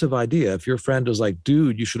impulsive idea, if your friend was like,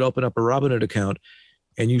 dude, you should open up a Robinhood account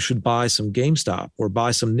and you should buy some GameStop or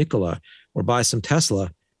buy some Nikola or buy some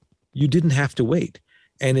Tesla, you didn't have to wait.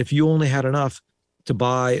 And if you only had enough to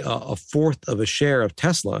buy a fourth of a share of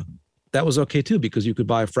Tesla, that was okay too, because you could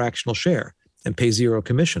buy a fractional share and pay zero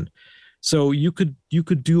commission. So you could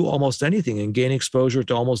do almost anything and gain exposure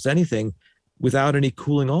to almost anything without any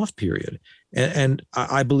cooling off period. And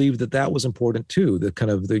I believe that was important too. That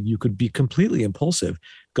kind of you could be completely impulsive,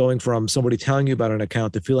 going from somebody telling you about an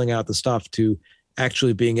account to filling out the stuff to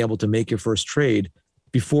actually being able to make your first trade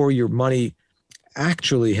before your money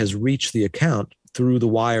actually has reached the account through the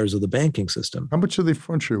wires of the banking system. How much do they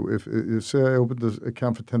front you? If say I opened the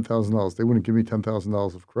account for $10,000, they wouldn't give me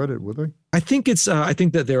 $10,000 of credit, would they? I think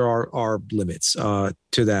that there are limits to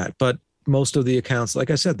that, but most of the accounts,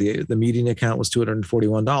 like I said, the median account was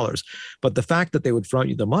 $241. But the fact that they would front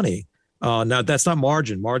you the money, now that's not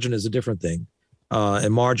margin. Margin is a different thing,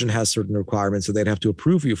 and margin has certain requirements, so they'd have to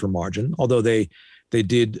approve you for margin. Although they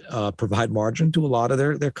did provide margin to a lot of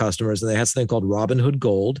their customers, and they had something called Robinhood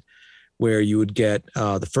Gold, where you would get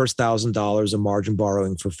the first $1,000 of margin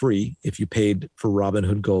borrowing for free if you paid for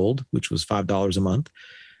Robinhood Gold, which was $5 a month.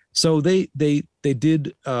 So they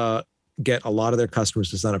did get a lot of their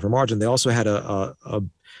customers to sign up for margin. They also had a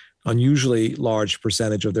unusually large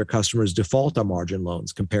percentage of their customers default on margin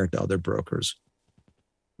loans compared to other brokers.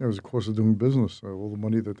 It was a course of doing business, all the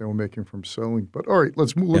money that they were making from selling. But all right,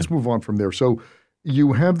 let's move on from there. So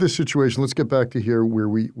you have this situation. Let's get back to here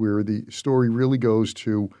where the story really goes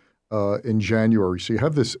to in January. So you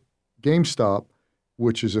have this GameStop,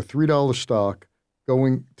 which is a $3 stock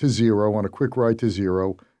going to zero on a quick ride to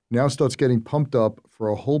zero. Now starts getting pumped up for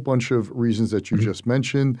a whole bunch of reasons that you just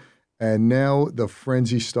mentioned. And now the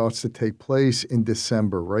frenzy starts to take place in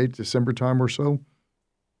December, right? December time or so?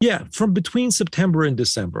 Yeah, from between September and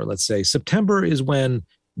December, let's say. September is when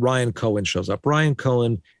Ryan Cohen shows up. Ryan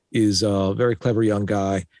Cohen is a very clever young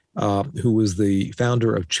guy who was the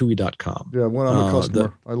founder of Chewy.com. Yeah, when I'm a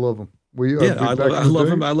customer. I love him. I love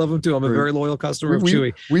him. I love him too. I'm a very loyal customer of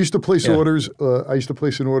Chewy. We used to place orders. I used to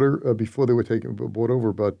place an order before they were bought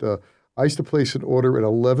over, but I used to place an order at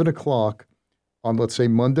 11 o'clock on, let's say,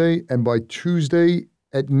 Monday, and by Tuesday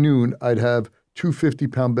at noon, I'd have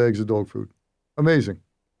 250-pound bags of dog food. Amazing.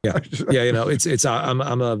 Yeah, yeah. It's. I'm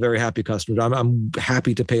a very happy customer. I'm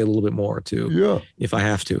happy to pay a little bit more too, if I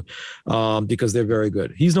have to, because they're very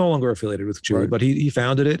good. He's no longer affiliated with Chewy, but he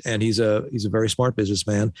founded it, and he's a very smart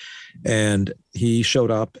businessman, and he showed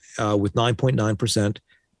up with 9.9%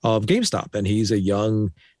 of GameStop, and he's a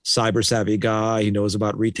young cyber savvy guy. He knows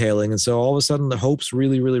about retailing, and so all of a sudden the hopes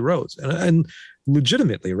really rose, and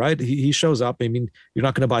legitimately, right? He shows up. I mean, you're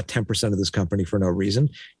not going to buy 10% of this company for no reason.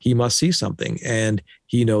 He must see something, and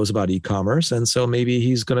he knows about e-commerce. And so maybe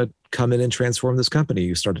he's going to come in and transform this company.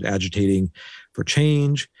 He started agitating for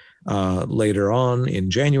change. Later on in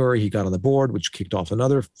January, he got on the board, which kicked off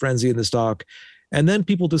another frenzy in the stock. And then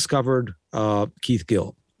people discovered Keith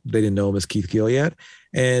Gill. They didn't know him as Keith Gill yet.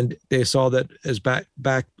 And they saw that as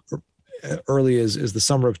back early as the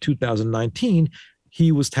summer of 2019,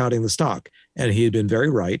 he was touting the stock, and he had been very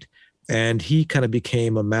right. And he kind of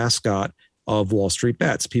became a mascot of Wall Street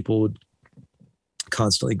Bets. People would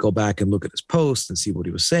constantly go back and look at his posts and see what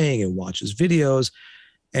he was saying and watch his videos.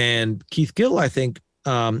 And Keith Gill, I think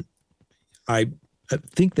that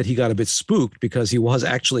he got a bit spooked because he was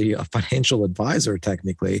actually a financial advisor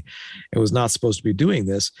technically and was not supposed to be doing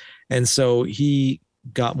this. And so he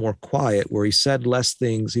got more quiet, where he said less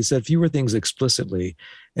things. He said fewer things explicitly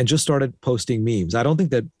and just started posting memes. I don't think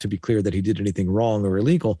that, to be clear, that he did anything wrong or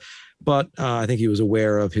illegal, but I think he was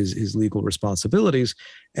aware of his legal responsibilities.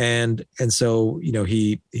 And so,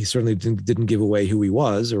 he certainly didn't give away who he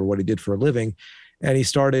was or what he did for a living. And he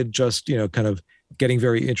started just, kind of getting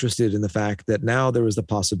very interested in the fact that now there was the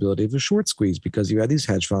possibility of a short squeeze, because you had these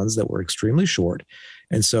hedge funds that were extremely short.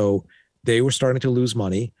 And so they were starting to lose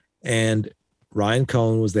money, and Ryan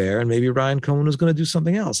Cohen was there, and maybe Ryan Cohen was going to do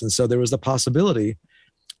something else. And so there was the possibility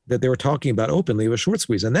that they were talking about openly of a short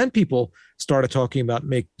squeeze. And then people started talking about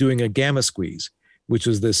doing a gamma squeeze, which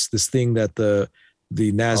was this thing that the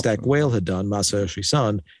NASDAQ whale had done, Masayoshi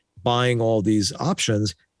Son, buying all these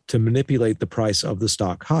options to manipulate the price of the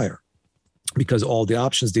stock higher. Because all the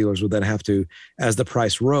options dealers would then have to, as the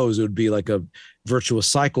price rose, it would be like a virtuous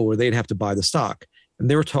cycle where they'd have to buy the stock. And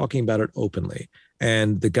they were talking about it openly.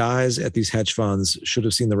 And the guys at these hedge funds should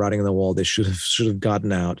have seen the writing on the wall. They should have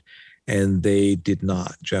gotten out, and they did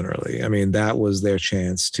not. Generally, I mean, that was their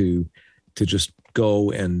chance to just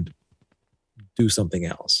go and do something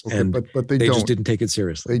else. Okay, and but they just didn't take it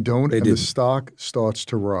seriously. They don't. And the stock starts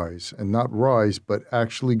to rise, and not rise, but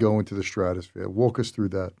actually go into the stratosphere. Walk us through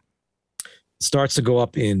that. Starts to go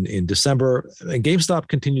up in December, and GameStop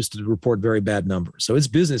continues to report very bad numbers. So its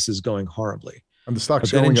business is going horribly. And the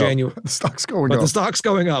stock's going up. The stock's going up. But the stock's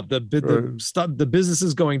going up. The business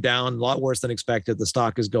is going down, a lot worse than expected. The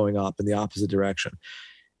stock is going up in the opposite direction.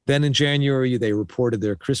 Then in January, they reported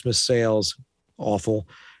their Christmas sales, awful.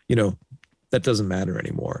 that doesn't matter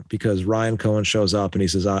anymore because Ryan Cohen shows up and he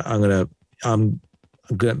says, I'm going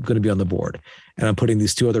to be on the board, and I'm putting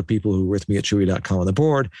these two other people who were with me at Chewy.com on the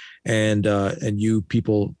board, and you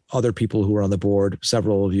people, other people who are on the board,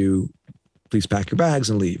 several of you, please pack your bags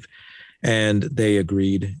and leave. And they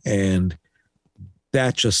agreed, and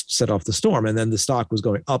that just set off the storm. And then the stock was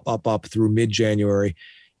going up, up, up through mid-January.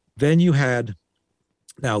 Then you had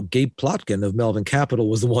now Gabe Plotkin of Melvin Capital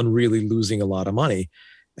was the one really losing a lot of money,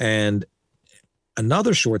 and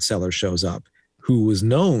another short seller shows up who was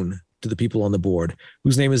known to the people on the board,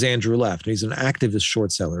 whose name is Andrew Left. And he's an activist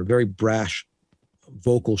short seller, very brash,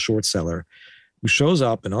 vocal short seller, who shows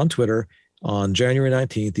up and on Twitter on January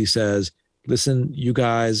 19th, he says, listen, you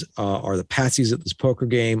guys are the patsies at this poker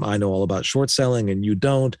game. I know all about short selling and you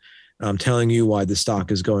don't. I'm telling you why the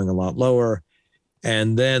stock is going a lot lower.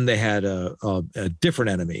 And then they had a different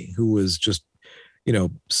enemy who was just,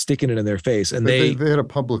 sticking it in their face. And they had a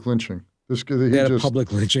public lynching. They had a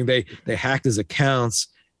public lynching. They hacked his accounts.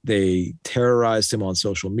 They terrorized him on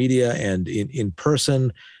social media and in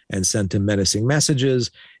person and sent him menacing messages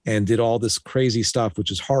and did all this crazy stuff, which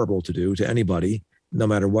is horrible to do to anybody, no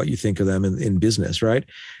matter what you think of them in business, right?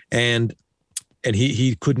 And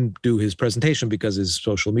he couldn't do his presentation because his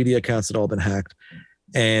social media accounts had all been hacked.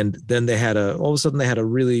 And then all of a sudden they had a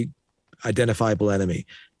really identifiable enemy.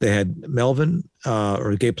 They had Melvin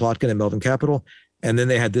or Gabe Plotkin and Melvin Capital. And then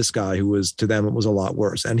they had this guy who was, to them, it was a lot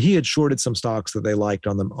worse. And he had shorted some stocks that they liked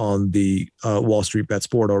on the Wall Street Bets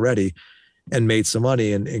board already and made some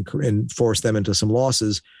money and forced them into some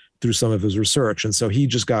losses through some of his research. And so he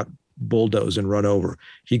just got bulldozed and run over.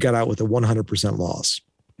 He got out with a 100% loss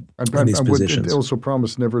on these positions. He also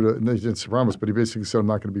promised never to, it's a promise, but he basically said, I'm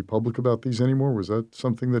not going to be public about these anymore. Was that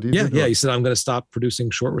something that he did? Yeah, he said, I'm going to stop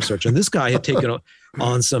producing short research. And this guy had taken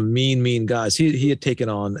on some mean guys. He had taken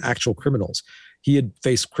on actual criminals. He had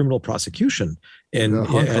faced criminal prosecution at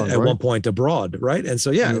one point abroad, right? And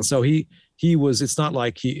so, and so he was, it's not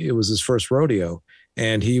like it was his first rodeo,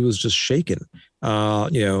 and he was just shaken,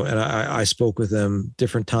 and I spoke with him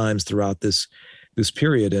different times throughout this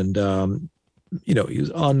period. And, he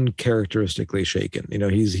was uncharacteristically shaken.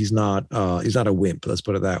 He's not a wimp, let's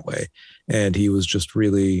put it that way. And he was just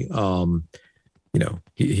really,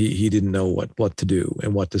 he didn't know what to do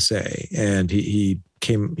and what to say. And he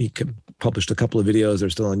published a couple of videos. They're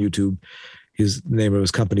still on YouTube. His name of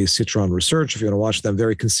his company is Citron Research. If you want to watch them,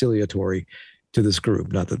 very conciliatory to this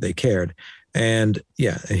group, not that they cared. And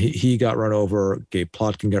he got run over. Gabe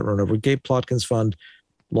Plotkin got run over. Gabe Plotkin's fund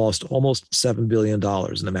lost almost $7 billion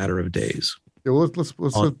in a matter of days. Yeah, well, let's give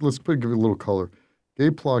it a little color.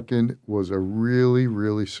 Gabe Plotkin was a really,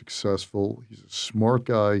 really successful. He's a smart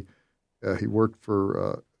guy. He worked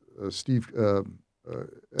for Steve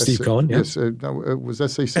Cohen. Yeah. Yes, was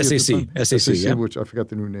SAC. SAC. Yeah. Which I forgot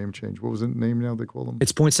the new name change. What was the name now? They call them.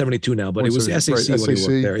 It's Point72 now, but it was SAC when he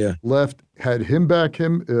worked there. Yeah. Left, had him back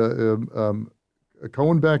him.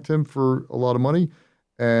 Cohen backed him for a lot of money,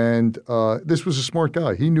 and this was a smart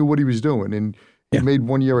guy. He knew what he was doing, and he made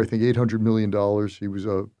one year, I think, $800 million. He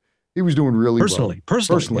was doing really well.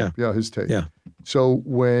 Personally, his take. Yeah. So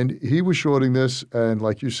when he was shorting this, and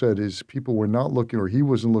like you said, his people were not looking, or he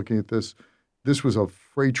wasn't looking at this. This was a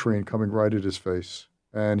freight train coming right at his face,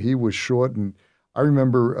 and he was short. And I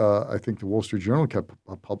remember, I think the Wall Street Journal kept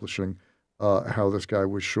publishing how this guy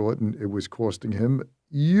was short, and it was costing him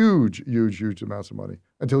huge amounts of money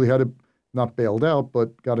until he had it not bailed out,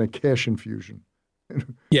 but got a cash infusion.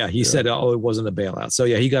 Yeah, he said, it wasn't a bailout. So,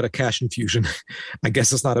 he got a cash infusion. I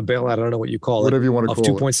guess it's not a bailout. I don't know what you call Whatever you want to call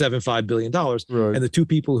it. Of $2.75 billion. Right. And the two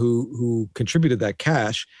people who contributed that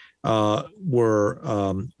cash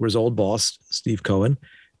were his old boss, Steve Cohen.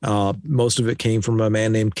 Most of it came from a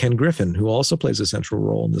man named Ken Griffin, who also plays a central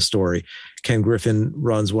role in the story. Ken Griffin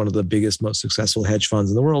runs one of the biggest, most successful hedge funds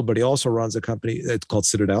in the world, but he also runs a company that's called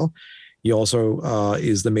Citadel. He also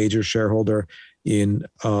is the major shareholder in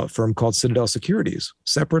a firm called Citadel Securities,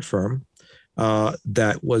 separate firm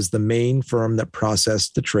that was the main firm that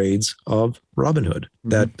processed the trades of Robinhood,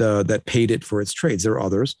 that paid it for its trades. There are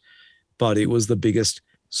others, but it was the biggest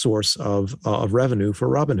source of revenue for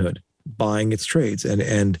Robinhood, buying its trades.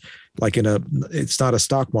 And like it's not a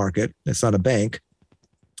stock market, it's not a bank,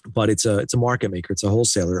 but it's a market maker. It's a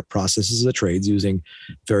wholesaler. It processes the trades using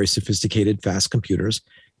very sophisticated, fast computers,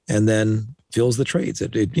 and then fills the trades.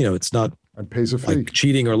 It's not and pays a fee. Like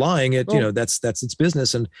cheating or lying. That's its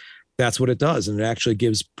business, and that's what it does. And it actually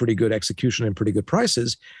gives pretty good execution and pretty good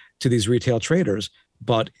prices to these retail traders.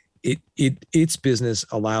 But its business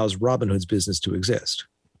allows Robinhood's business to exist.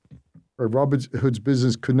 Right, Robinhood's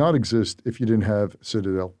business could not exist if you didn't have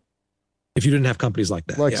Citadel. If you didn't have companies like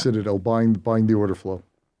that, Citadel buying the order flow.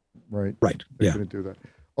 right? Right. They Yeah. couldn't do that.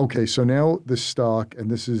 Okay, so now the stock, and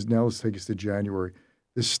let's take us to January.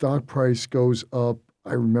 The stock price goes up.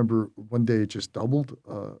 I remember one day it just doubled,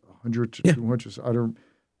 100 to Yeah. 200. I don't.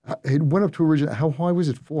 It went up to original. How high was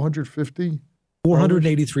it? $450.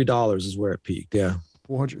 $483 is where it peaked. Yeah.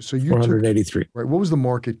 400. So you took 483. right. What was the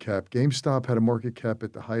market cap? GameStop had a market cap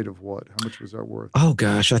at the height of what? How much was that worth? Oh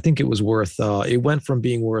gosh, I think it was worth. It went from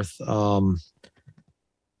being worth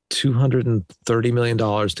 $230 million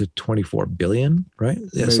to 24 billion, right?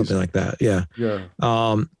 Yeah, Amazing. something like that. Yeah. Yeah.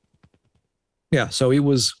 Yeah. So it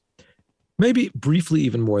was maybe briefly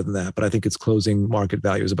even more than that, but I think its closing market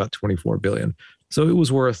value is about 24 billion. So it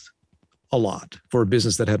was worth a lot for a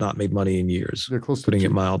business that had not made money in years. They're close putting to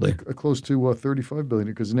it mildly. Close to 35 billion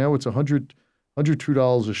because now it's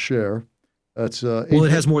 $102 a share. That's well,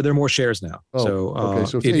 it has more. There are more shares now. Oh, so okay.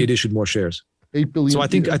 So it issued more shares. 8 billion. So I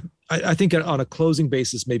think on a closing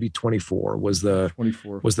basis, maybe 24 was the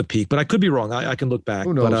 24 was the peak, but I could be wrong. I can look back.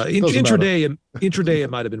 Who knows? But intraday, it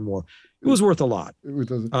might have been more. It was worth a lot. It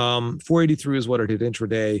doesn't. 483 is what it did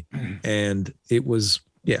intraday, and it was.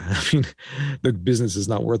 Yeah, I mean, the business is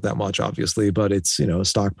not worth that much, obviously, but it's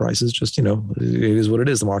stock price is just it is what it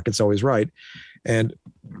is. The market's always right, and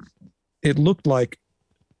it looked like,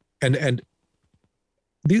 and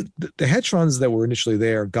the hedge funds that were initially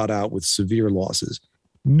there got out with severe losses.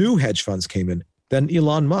 New hedge funds came in. Then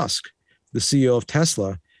Elon Musk, the CEO of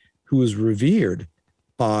Tesla, who is revered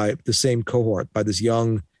by the same cohort, by this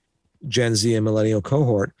young Gen Z and millennial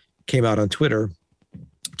cohort, came out on Twitter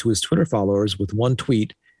to his Twitter followers with one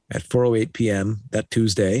tweet at 4:08 p.m. that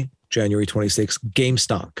Tuesday, January 26th,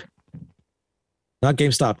 GameStop. Not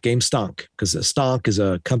GameStop, GameStonk, because a stonk is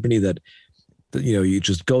a company that you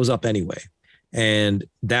just goes up anyway. And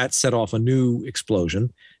that set off a new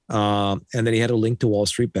explosion. And then he had a link to Wall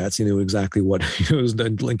Street Bets. He knew exactly what it was,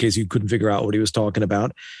 in case you couldn't figure out what he was talking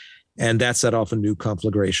about. And that set off a new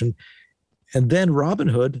conflagration. And then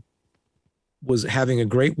Robinhood was having a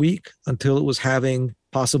great week until it was having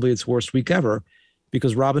possibly its worst week ever,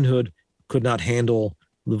 because Robinhood could not handle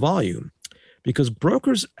the volume. Because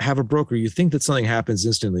brokers have a broker. You think that something happens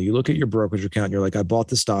instantly. You look at your brokerage account and you're like, I bought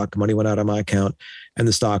the stock, money went out of my account, and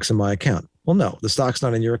the stock's in my account. Well, no, the stock's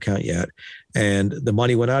not in your account yet. And the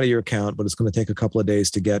money went out of your account, but it's going to take a couple of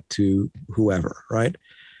days to get to whoever, right?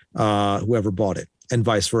 Whoever bought it, and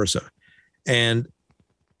vice versa. And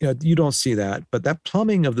you don't see that, but that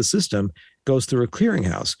plumbing of the system goes through a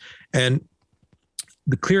clearinghouse. And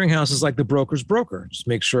the clearinghouse is like the broker's broker. Just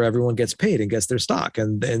make sure everyone gets paid and gets their stock.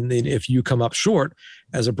 And then if you come up short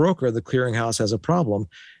as a broker, the clearinghouse has a problem.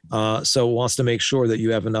 So it wants to make sure that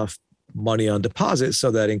you have enough money on deposit so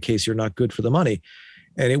that in case you're not good for the money.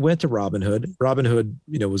 And it went to Robinhood. Robinhood,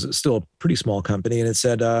 was still a pretty small company. And it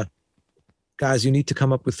said, guys, you need to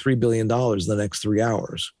come up with $3 billion in the next 3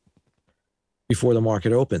 hours before the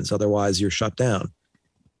market opens. Otherwise, you're shut down.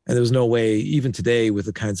 And there was no way, even today, with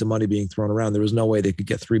the kinds of money being thrown around, there was no way they could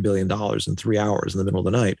get $3 billion in 3 hours in the middle of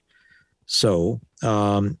the night. So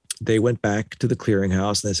they went back to the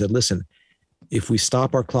clearinghouse and they said, listen, if we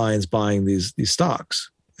stop our clients buying these stocks,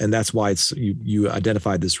 and that's why you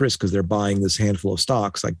identified this risk, because they're buying this handful of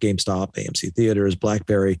stocks like GameStop, AMC Theaters,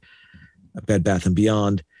 BlackBerry, Bed Bath &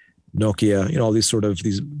 Beyond, Nokia, all these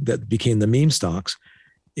that became the meme stocks.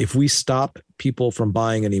 If we stop people from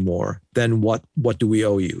buying anymore, then what do we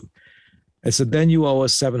owe you? And so then you owe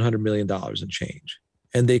us $700 million in change.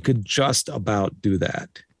 And they could just about do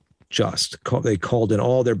that. They called in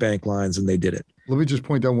all their bank lines and they did it. Let me just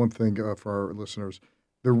point out one thing for our listeners.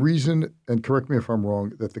 The reason, and correct me if I'm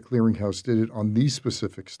wrong, that the clearinghouse did it on these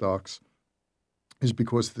specific stocks is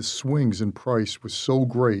because the swings in price was so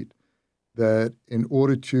great that in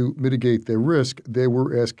order to mitigate their risk, they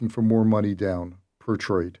were asking for more money down per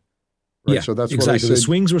trade. Right? Yeah, so that's exactly. what I said. The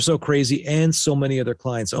swings were so crazy, and so many other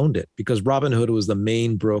clients owned it because Robinhood was the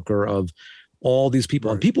main broker of all these people.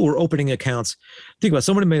 Right. And people were opening accounts. Think about it,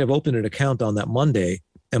 somebody may have opened an account on that Monday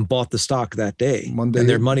and bought the stock that day. And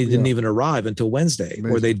their money didn't even arrive until Wednesday.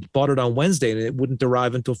 Amazing. Or they bought it on Wednesday and it wouldn't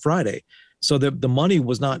arrive until Friday. So the money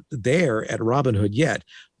was not there at Robinhood yet,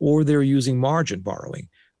 or they were using margin borrowing,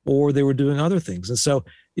 or they were doing other things. And so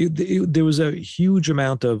there was a huge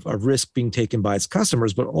amount of risk being taken by its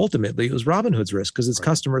customers, but ultimately it was Robinhood's risk because its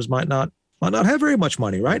customers might not have very much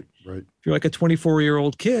money, right? Right. If you're like a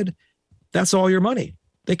 24-year-old kid, that's all your money.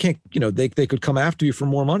 They can't, they could come after you for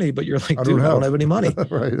more money, but you're like, I don't have any money,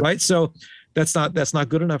 right? So that's not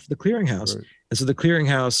good enough for the clearinghouse. Right. And so the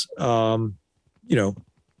clearinghouse,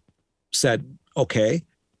 said, okay,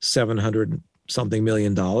 $700-something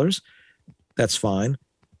million, that's fine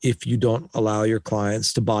if you don't allow your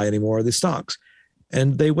clients to buy any more of the stocks.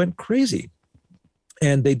 And they went crazy.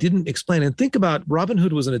 And they didn't explain. And think about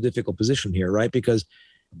Robinhood was in a difficult position here, right? Because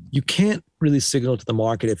you can't really signal to the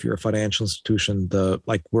market if you're a financial institution,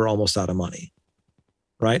 like we're almost out of money,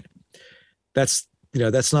 right? That's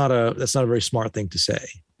that's not a very smart thing to say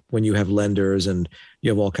when you have lenders and you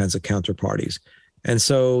have all kinds of counterparties. And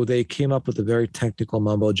so they came up with a very technical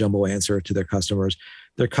mumbo jumbo answer to their customers.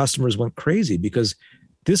 Their customers went crazy because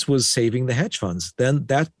this was saving the hedge funds. Then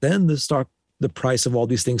the price of all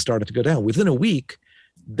these things started to go down. Within a week,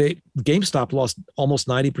 GameStop lost almost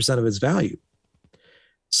 90% of its value.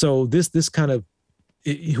 So this kind of,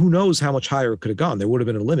 who knows how much higher it could have gone. There would have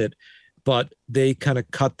been a limit, but they kind of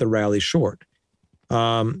cut the rally short.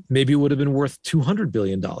 Maybe it would have been worth $200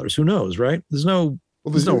 billion. Who knows, right? There's no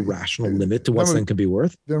rational limit to what something could be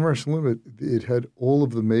worth. The rational limit, it had all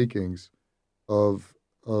of the makings of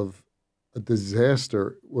a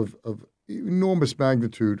disaster of enormous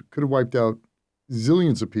magnitude, could have wiped out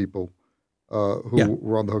zillions of people who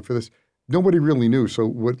were on the hook for this. Nobody really knew. So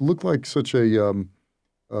what looked like such a,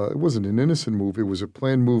 it wasn't an innocent move. It was a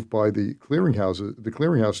planned move by the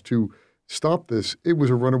clearinghouse to stop this. It was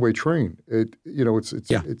a runaway train.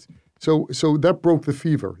 So that broke the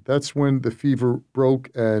fever. That's when the fever broke,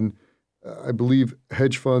 and I believe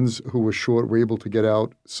hedge funds who were short were able to get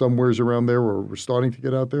out somewheres around there, or were starting to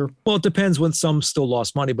get out there. Well, it depends. When some still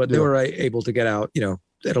lost money, but they were able to get out,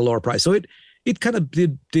 at a lower price. So it kind of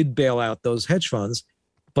did bail out those hedge funds,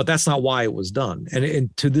 but that's not why it was done.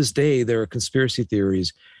 And to this day, there are conspiracy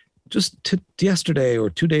theories. Just yesterday or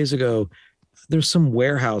 2 days ago, there's some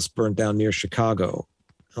warehouse burned down near Chicago.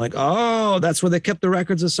 Like, oh, that's where they kept the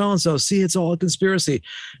records of so-and-so. See, it's all a conspiracy.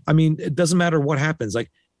 I mean, it doesn't matter what happens. Like,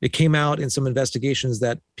 it came out in some investigations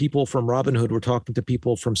that people from Robinhood were talking to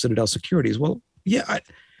people from Citadel Securities. Well, yeah,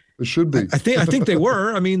 it should be. I think they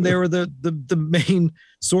were. I mean, they were the main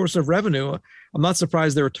source of revenue. I'm not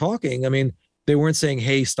surprised they were talking. I mean, they weren't saying,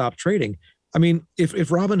 hey, stop trading. I mean, if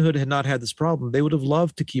Robinhood had not had this problem, they would have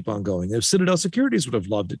loved to keep on going. If Citadel Securities would have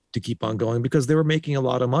loved to keep on going, because they were making a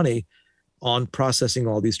lot of money on processing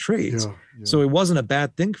all these trades. So it wasn't a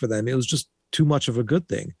bad thing for them. It was just too much of a good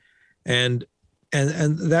thing. And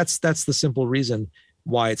that's the simple reason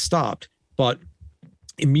why it stopped. But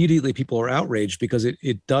immediately people are outraged because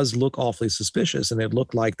it does look awfully suspicious, and it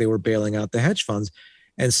looked like they were bailing out the hedge funds.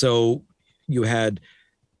 And so you had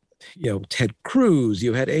Ted Cruz,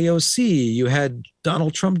 you had AOC, you had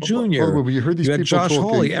Donald Trump Jr., you had Josh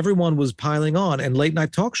Hawley. Everyone was piling on, and late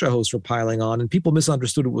night talk show hosts were piling on, and people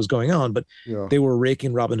misunderstood what was going on, but they were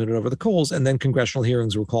raking Robinhood over the coals. And then congressional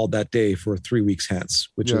hearings were called that day for 3 weeks hence,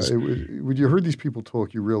 when you heard these people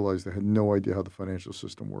talk, you realized they had no idea how the financial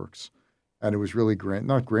system works. And it was really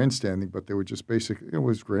not grandstanding, but they were just it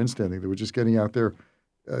was grandstanding. They were just getting out there,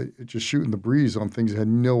 just shooting the breeze on things they had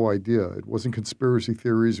no idea. It wasn't conspiracy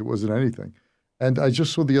theories. It wasn't anything. And I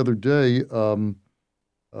just saw the other day when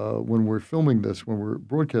we're filming this, when we're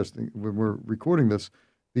broadcasting, when we're recording this,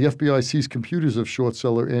 the FBI seized computers of short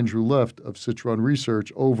seller Andrew Left of Citron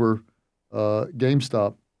Research over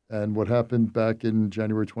GameStop and what happened back in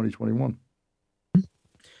January 2021.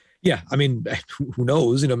 Yeah, I mean, who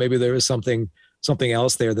knows? Maybe there is something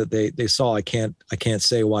else there that they saw. I can't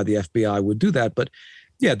say why the FBI would do that, but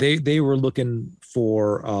yeah, they were looking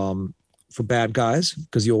for bad guys,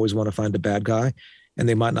 because you always want to find a bad guy, and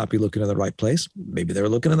they might not be looking in the right place. Maybe they were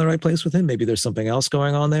looking in the right place with him. Maybe there's something else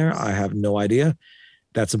going on there. I have no idea.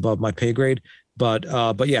 That's above my pay grade. But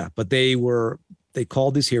they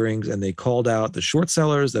called these hearings, and they called out the short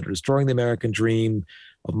sellers that are destroying the American dream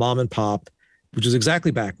of mom and pop, which is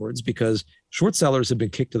exactly backwards, because short sellers have been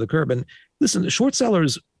kicked to the curb. And listen, short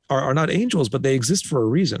sellers are not angels, but they exist for a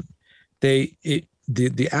reason.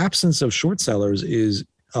 The absence of short sellers is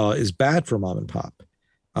bad for mom and pop,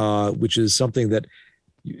 which is something that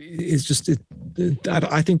is just,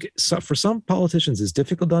 I think for some politicians it's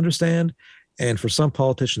difficult to understand. And for some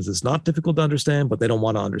politicians, it's not difficult to understand, but they don't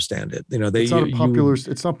want to understand it. It's not popular.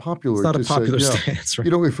 It's not a popular stance. Right?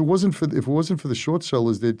 If it wasn't for the short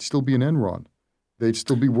sellers, they'd still be an Enron. They'd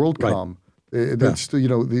still be WorldCom. Right.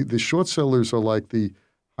 The short sellers are like the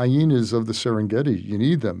hyenas of the Serengeti. You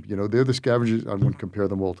need them. They're the scavengers. I wouldn't compare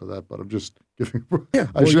them all to that, but I'm just giving. Yeah,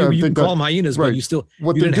 you can call them hyenas, right.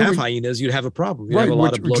 But you didn't have hyenas, you'd have a problem. You'd have a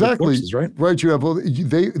lot of bloated corpses, right? Right. You have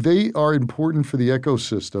they are important for the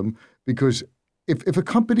ecosystem, because if a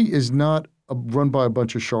company is not run by a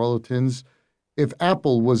bunch of charlatans, if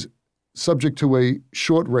Apple was subject to a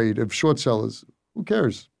short rate of short sellers, who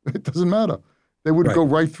cares? It doesn't matter. They would go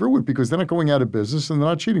right through it, because they're not going out of business and they're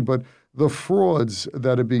not cheating. But the frauds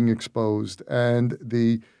that are being exposed and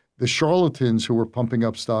the charlatans who are pumping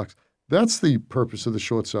up stocks, that's the purpose of the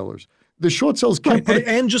short sellers. The short sellers can't right,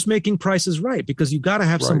 and just making prices right, because you got to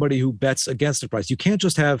have right. somebody who bets against the price. You can't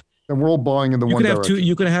just have. And we're all buying in the one direction.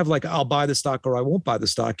 You can have like, I'll buy the stock or I won't buy the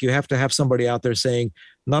stock. You have to have somebody out there saying,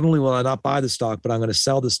 not only will I not buy the stock, but I'm going to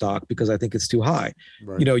sell the stock because I think it's too high.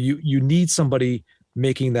 Right. You know, you need somebody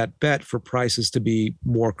making that bet for prices to be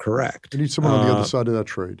more correct. You need someone on the other side of that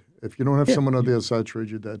trade. If you don't have someone on the other side of the trade,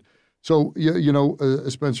 you're dead. So,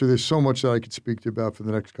 Spencer, there's so much that I could speak to you about for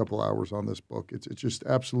the next couple of hours on this book. It's just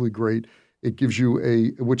absolutely great. It gives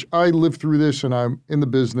you which I lived through this, and I'm in the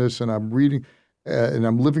business, and I'm reading, and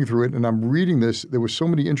I'm living through it, and I'm reading this. There were so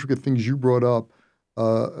many intricate things you brought up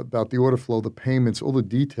about the order flow, the payments, all the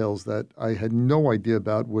details that I had no idea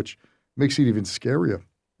about, which makes it even scarier,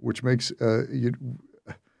 which makes they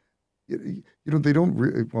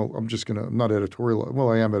don't. Well, I'm not editorial. Well,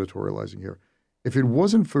 I am editorializing here. If it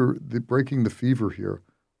wasn't for breaking the fever here,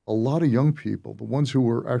 a lot of young people, the ones who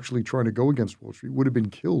were actually trying to go against Wall Street, would have been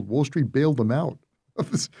killed. Wall Street bailed them out.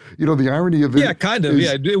 The irony of it. Yeah, kind of.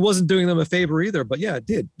 It wasn't doing them a favor either, but yeah, it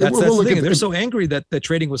did. That's the thing. They're so angry that the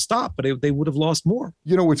trading was stopped, but they would have lost more.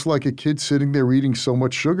 It's like a kid sitting there eating so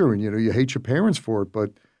much sugar, and you hate your parents for it, but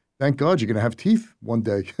thank God you're going to have teeth one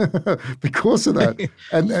day because of that.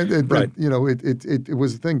 and right. It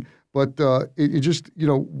was a thing. But it just,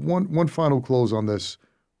 one final close on this.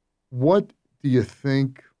 What do you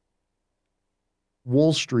think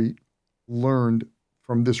Wall Street learned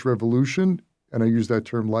from this revolution? And I use that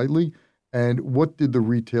term lightly. And what did the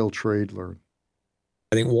retail trade learn?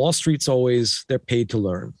 I think Wall Street's they're paid to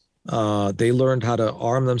learn. They learned how to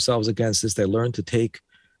arm themselves against this. They learned to take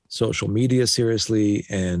social media seriously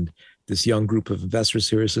and this young group of investors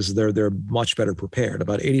seriously. So they're much better prepared.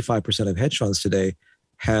 About 85% of hedge funds today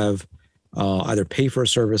have either pay for a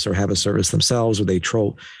service or have a service themselves, or they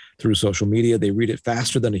troll through social media. They read it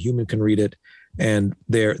faster than a human can read it, and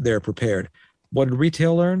they're prepared. What did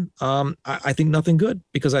retail learn? I think nothing good,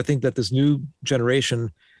 because I think that this new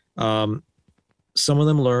generation, some of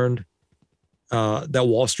them learned that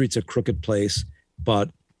Wall Street's a crooked place,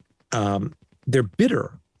 but they're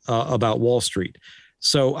bitter about Wall Street.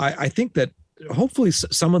 So I think that hopefully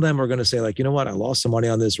some of them are going to say, like, you know what, I lost some money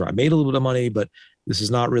on this, or I made a little bit of money, but this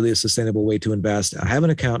is not really a sustainable way to invest. I have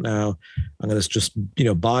an account now. I'm going to just,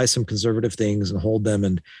 buy some conservative things and hold them,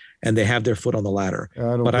 and they have their foot on the ladder.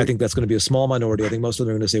 I think that's going to be a small minority. I think most of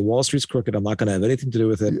them are going to say Wall Street's crooked. I'm not going to have anything to do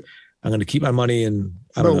with it. Yeah. I'm going to keep my money in,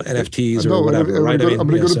 NFTs or whatever. I'm going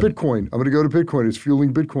to go to Bitcoin. I'm going to go to Bitcoin. It's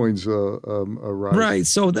fueling Bitcoin's rise. Right.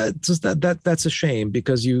 So that's a shame,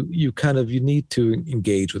 because you need to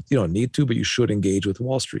engage with, you don't need to, but you should engage with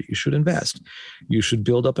Wall Street. You should invest. You should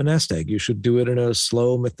build up a nest egg. You should do it in a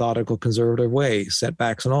slow, methodical, conservative way,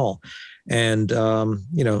 setbacks and all. And,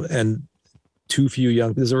 and too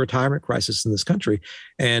few there's a retirement crisis in this country,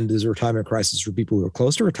 and there's a retirement crisis for people who are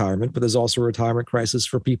close to retirement, but there's also a retirement crisis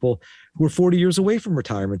for people who are 40 years away from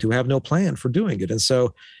retirement, who have no plan for doing it. And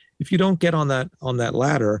so if you don't get on that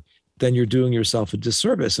ladder, then you're doing yourself a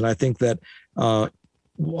disservice. And I think that a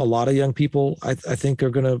lot of young people, I think, are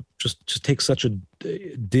going to just take such a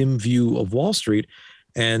dim view of Wall Street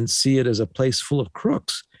and see it as a place full of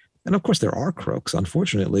crooks. And of course there are crooks,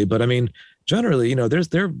 unfortunately, but I mean, generally,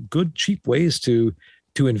 there are good, cheap ways to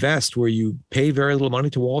invest where you pay very little money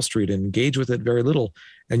to Wall Street and engage with it very little,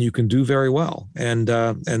 and you can do very well. And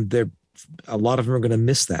a lot of them are going to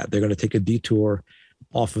miss that. They're going to take a detour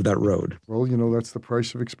off of that road. Well, that's the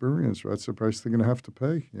price of experience. That's the price they're going to have to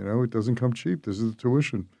pay. It doesn't come cheap. This is the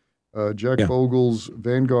tuition. Jack Bogle's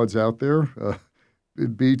Vanguard's out there.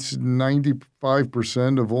 It beats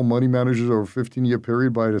 95% of all money managers over a 15-year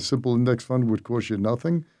period. Buying a simple index fund would cost you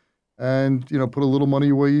nothing. And, put a little money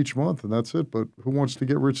away each month, and that's it. But who wants to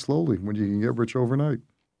get rich slowly when you can get rich overnight?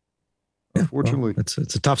 Yeah, unfortunately. Well,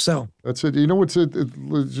 it's a tough sell. That's it. You know what's just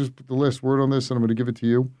the last word on this, and I'm going to give it to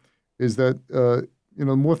you, is that,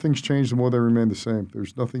 the more things change, the more they remain the same.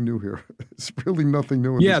 There's nothing new here. It's really nothing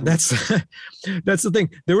new. That's the thing.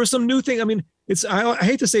 There were some new things. I mean, I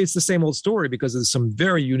hate to say it's the same old story, because there's some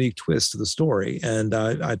very unique twists to the story, and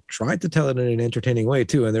I tried to tell it in an entertaining way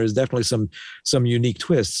too. And there's definitely some unique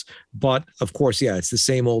twists, but of course, it's the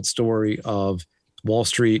same old story of Wall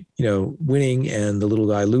Street, winning and the little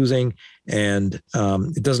guy losing. And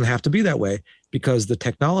it doesn't have to be that way, because the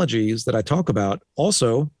technologies that I talk about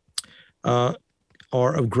also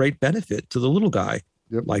are of great benefit to the little guy.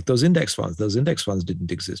 Yep. Like those index funds. Those index funds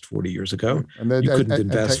didn't exist 40 years ago. Right. And then, you couldn't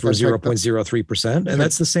invest for 0.03%. And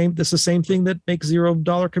that's the same thing that makes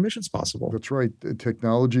 $0 commissions possible. That's right.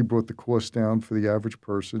 Technology brought the cost down for the average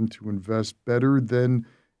person to invest better than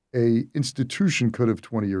a institution could have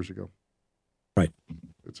 20 years ago. Right.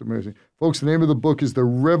 It's amazing. Folks, the name of the book is The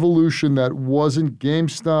Revolution That Wasn't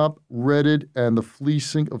GameStop, Reddit, and the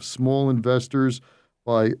Fleecing of Small Investors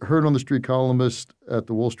by Heard on the Street columnist at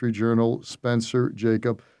the Wall Street Journal, Spencer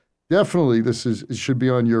Jakab. Definitely, it should be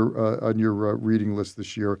on your reading list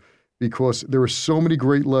this year because there are so many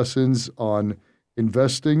great lessons on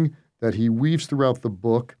investing that he weaves throughout the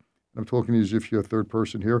book. I'm talking as if you're a third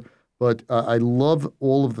person here, but I love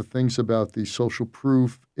all of the things about the social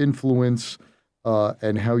proof, influence,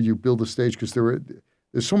 and how you build a stage because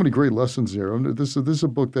there's so many great lessons there. This is a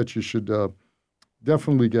book that you should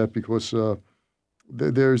definitely get because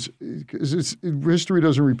history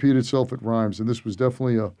doesn't repeat itself; it rhymes, and this was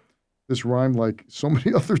definitely this rhymed like so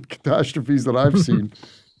many other catastrophes that I've seen.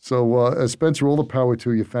 So, Spencer, all the power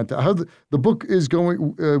to you. Fantastic. How the book is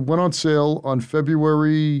going? Went on sale on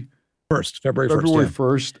February 1st, February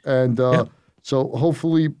 1st, and so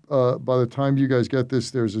hopefully by the time you guys get this,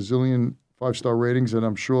 there's a zillion 5-star ratings, and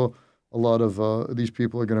I'm sure a lot of these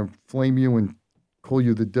people are going to flame you and call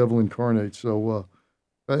you the devil incarnate. So,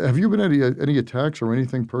 have you been any attacks or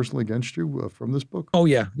anything personally against you from this book? Oh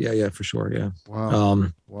yeah, for sure. Yeah. Wow.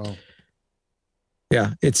 Wow.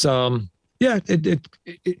 Yeah, it's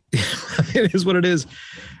it is what it is.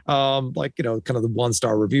 Like, kind of the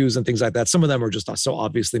 1-star reviews and things like that. Some of them are just so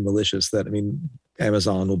obviously malicious that, I mean,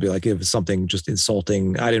 Amazon will be like, if it's something just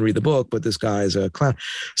insulting, I didn't read the book, but this guy's a clown.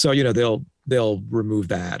 So, they'll remove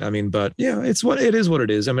that. I mean, but yeah, it's what it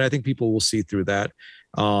is. I mean, I think people will see through that.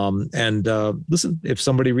 Listen, if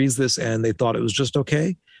somebody reads this and they thought it was just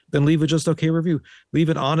okay, then leave a just okay review. Leave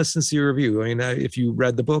an honest, sincere review. I mean, if you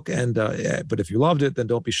read the book but if you loved it, then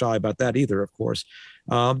don't be shy about that either, of course,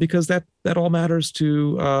 because that all matters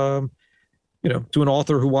to an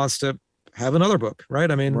author who wants to have another book,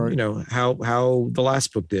 right? I mean, right. How the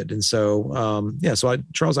last book did, and so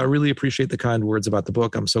Charles, I really appreciate the kind words about the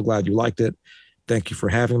book. I'm so glad you liked it. Thank you for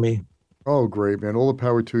having me. Oh, great, man. All the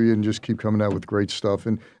power to you, and just keep coming out with great stuff.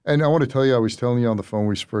 And I want to tell you, I was telling you on the phone when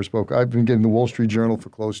we first spoke, I've been getting the Wall Street Journal for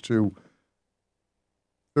close to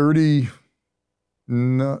 30, it's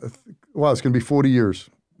going to be 40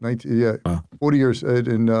 years. 40 years.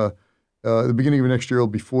 In the beginning of next year, it'll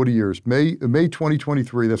be 40 years. May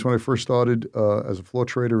 2023, that's when I first started as a floor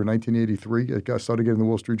trader in 1983. I started getting the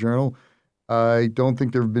Wall Street Journal. I don't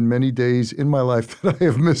think there have been many days in my life that I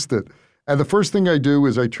have missed it. And the first thing I do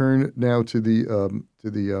is I turn now to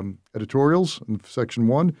the editorials in section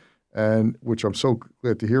 1, and which I'm so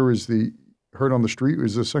glad to hear is the Heard on the Street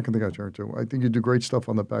is the second thing I turn to. I think you do great stuff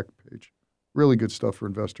on the back page. Really good stuff for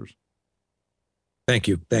investors. Thank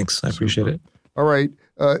you. Thanks. I appreciate it. All right.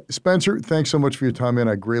 Spencer, thanks so much for your time, man.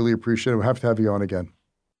 I greatly appreciate it. We'll have to have you on again.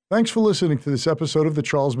 Thanks for listening to this episode of The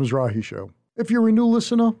Charles Mizrahi Show. If you're a new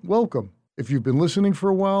listener, welcome. If you've been listening for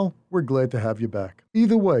a while, we're glad to have you back.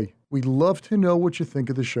 Either way, we'd love to know what you think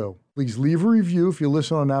of the show. Please leave a review if you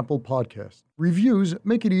listen on Apple Podcasts. Reviews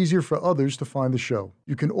make it easier for others to find the show.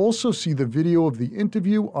 You can also see the video of the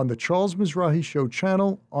interview on the Charles Mizrahi Show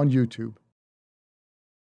channel on YouTube.